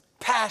is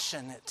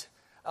passionate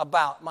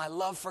about my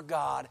love for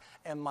God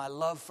and my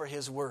love for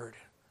His Word.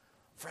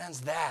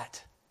 Friends,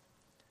 that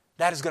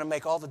is going to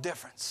make all the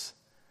difference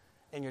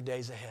in your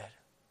days ahead.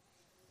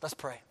 Let's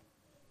pray.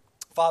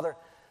 Father,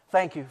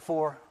 thank You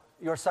for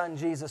Your Son,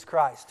 Jesus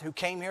Christ, who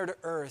came here to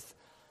earth,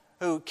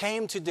 who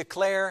came to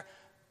declare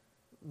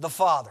the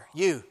Father,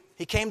 You.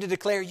 He came to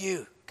declare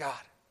You, God.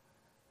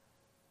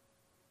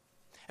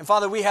 And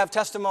Father, we have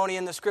testimony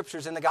in the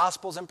Scriptures, in the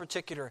Gospels in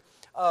particular,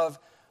 of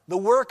the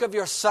work of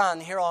Your Son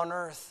here on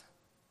earth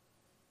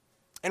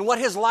and what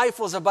His life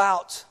was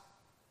about.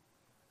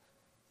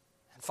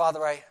 And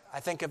Father, I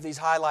think of these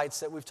highlights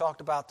that we've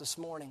talked about this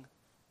morning.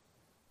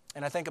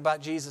 And I think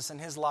about Jesus,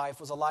 and His life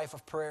was a life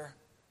of prayer.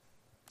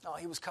 Oh,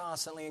 He was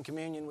constantly in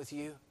communion with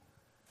You.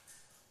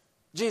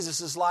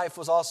 Jesus' life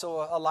was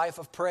also a life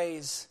of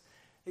praise.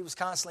 He was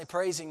constantly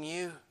praising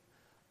You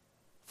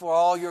for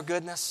all Your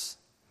goodness,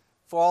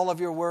 for all of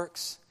Your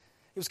works.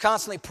 He was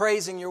constantly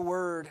praising Your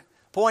Word,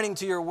 pointing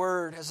to Your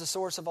Word as the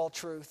source of all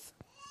truth.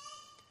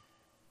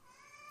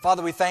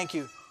 Father, we thank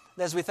You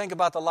that as we think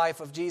about the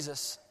life of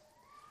Jesus,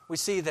 we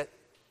see that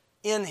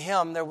in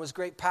Him there was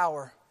great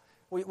power.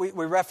 We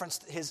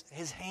referenced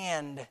his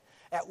hand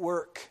at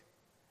work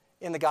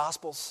in the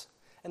Gospels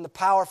and the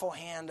powerful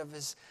hand of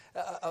His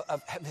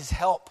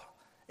help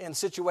in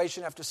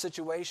situation after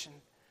situation.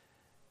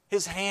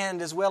 His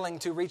hand is willing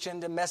to reach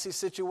into messy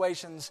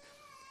situations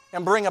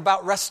and bring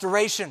about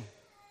restoration.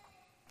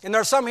 And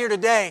there are some here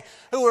today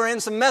who are in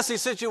some messy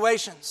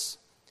situations.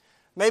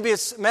 Maybe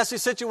it's messy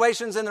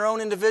situations in their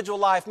own individual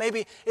life.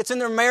 Maybe it's in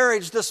their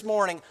marriage this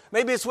morning.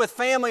 Maybe it's with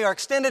family or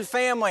extended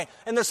family.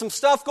 And there's some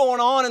stuff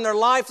going on in their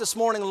life this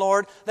morning,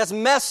 Lord, that's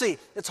messy.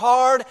 It's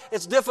hard.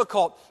 It's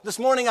difficult. This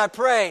morning I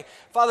pray,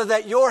 Father,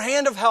 that Your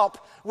hand of help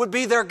would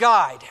be their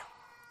guide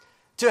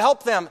to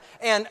help them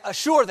and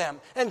assure them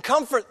and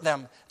comfort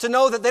them to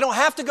know that they don't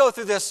have to go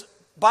through this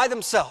by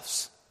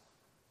themselves.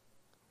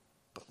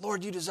 But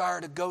Lord, You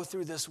desire to go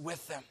through this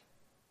with them.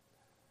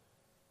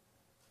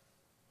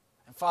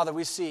 And Father,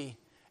 we see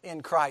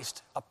in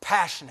Christ a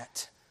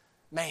passionate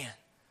man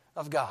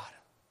of God.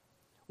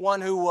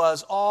 One who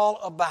was all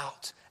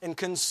about and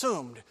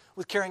consumed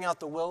with carrying out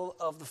the will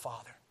of the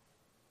Father.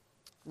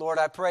 Lord,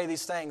 I pray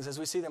these things as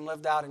we see them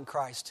lived out in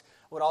Christ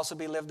would also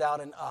be lived out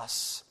in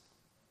us.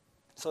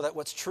 so that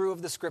what's true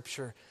of the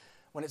Scripture,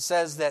 when it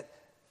says that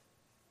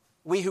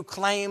we who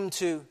claim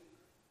to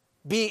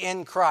be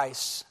in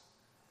Christ,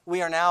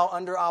 we are now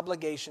under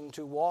obligation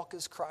to walk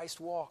as Christ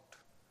walked.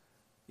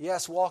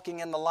 Yes, walking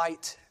in the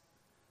light.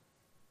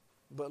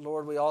 But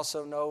Lord, we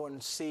also know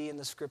and see in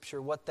the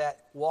Scripture what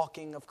that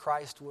walking of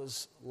Christ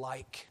was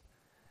like.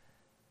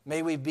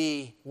 May we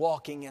be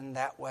walking in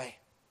that way.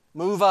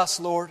 Move us,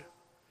 Lord.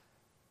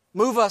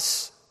 Move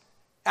us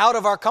out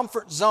of our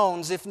comfort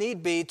zones, if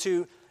need be,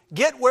 to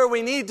get where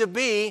we need to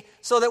be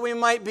so that we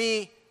might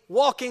be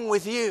walking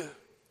with you.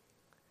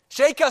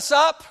 Shake us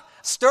up,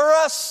 stir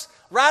us,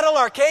 rattle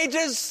our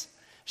cages,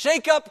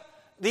 shake up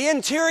the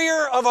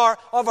interior of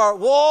our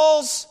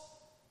walls.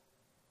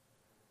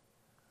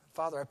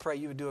 Father, I pray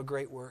you would do a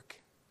great work.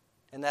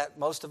 And that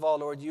most of all,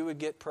 Lord, you would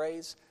get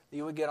praise,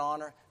 you would get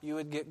honor, you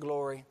would get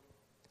glory.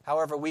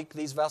 However weak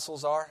these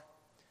vessels are,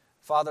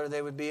 Father,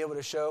 they would be able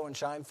to show and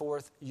shine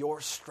forth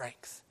your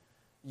strength,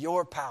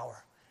 your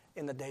power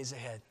in the days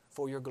ahead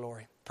for your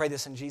glory. Pray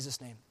this in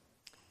Jesus' name.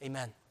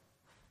 Amen.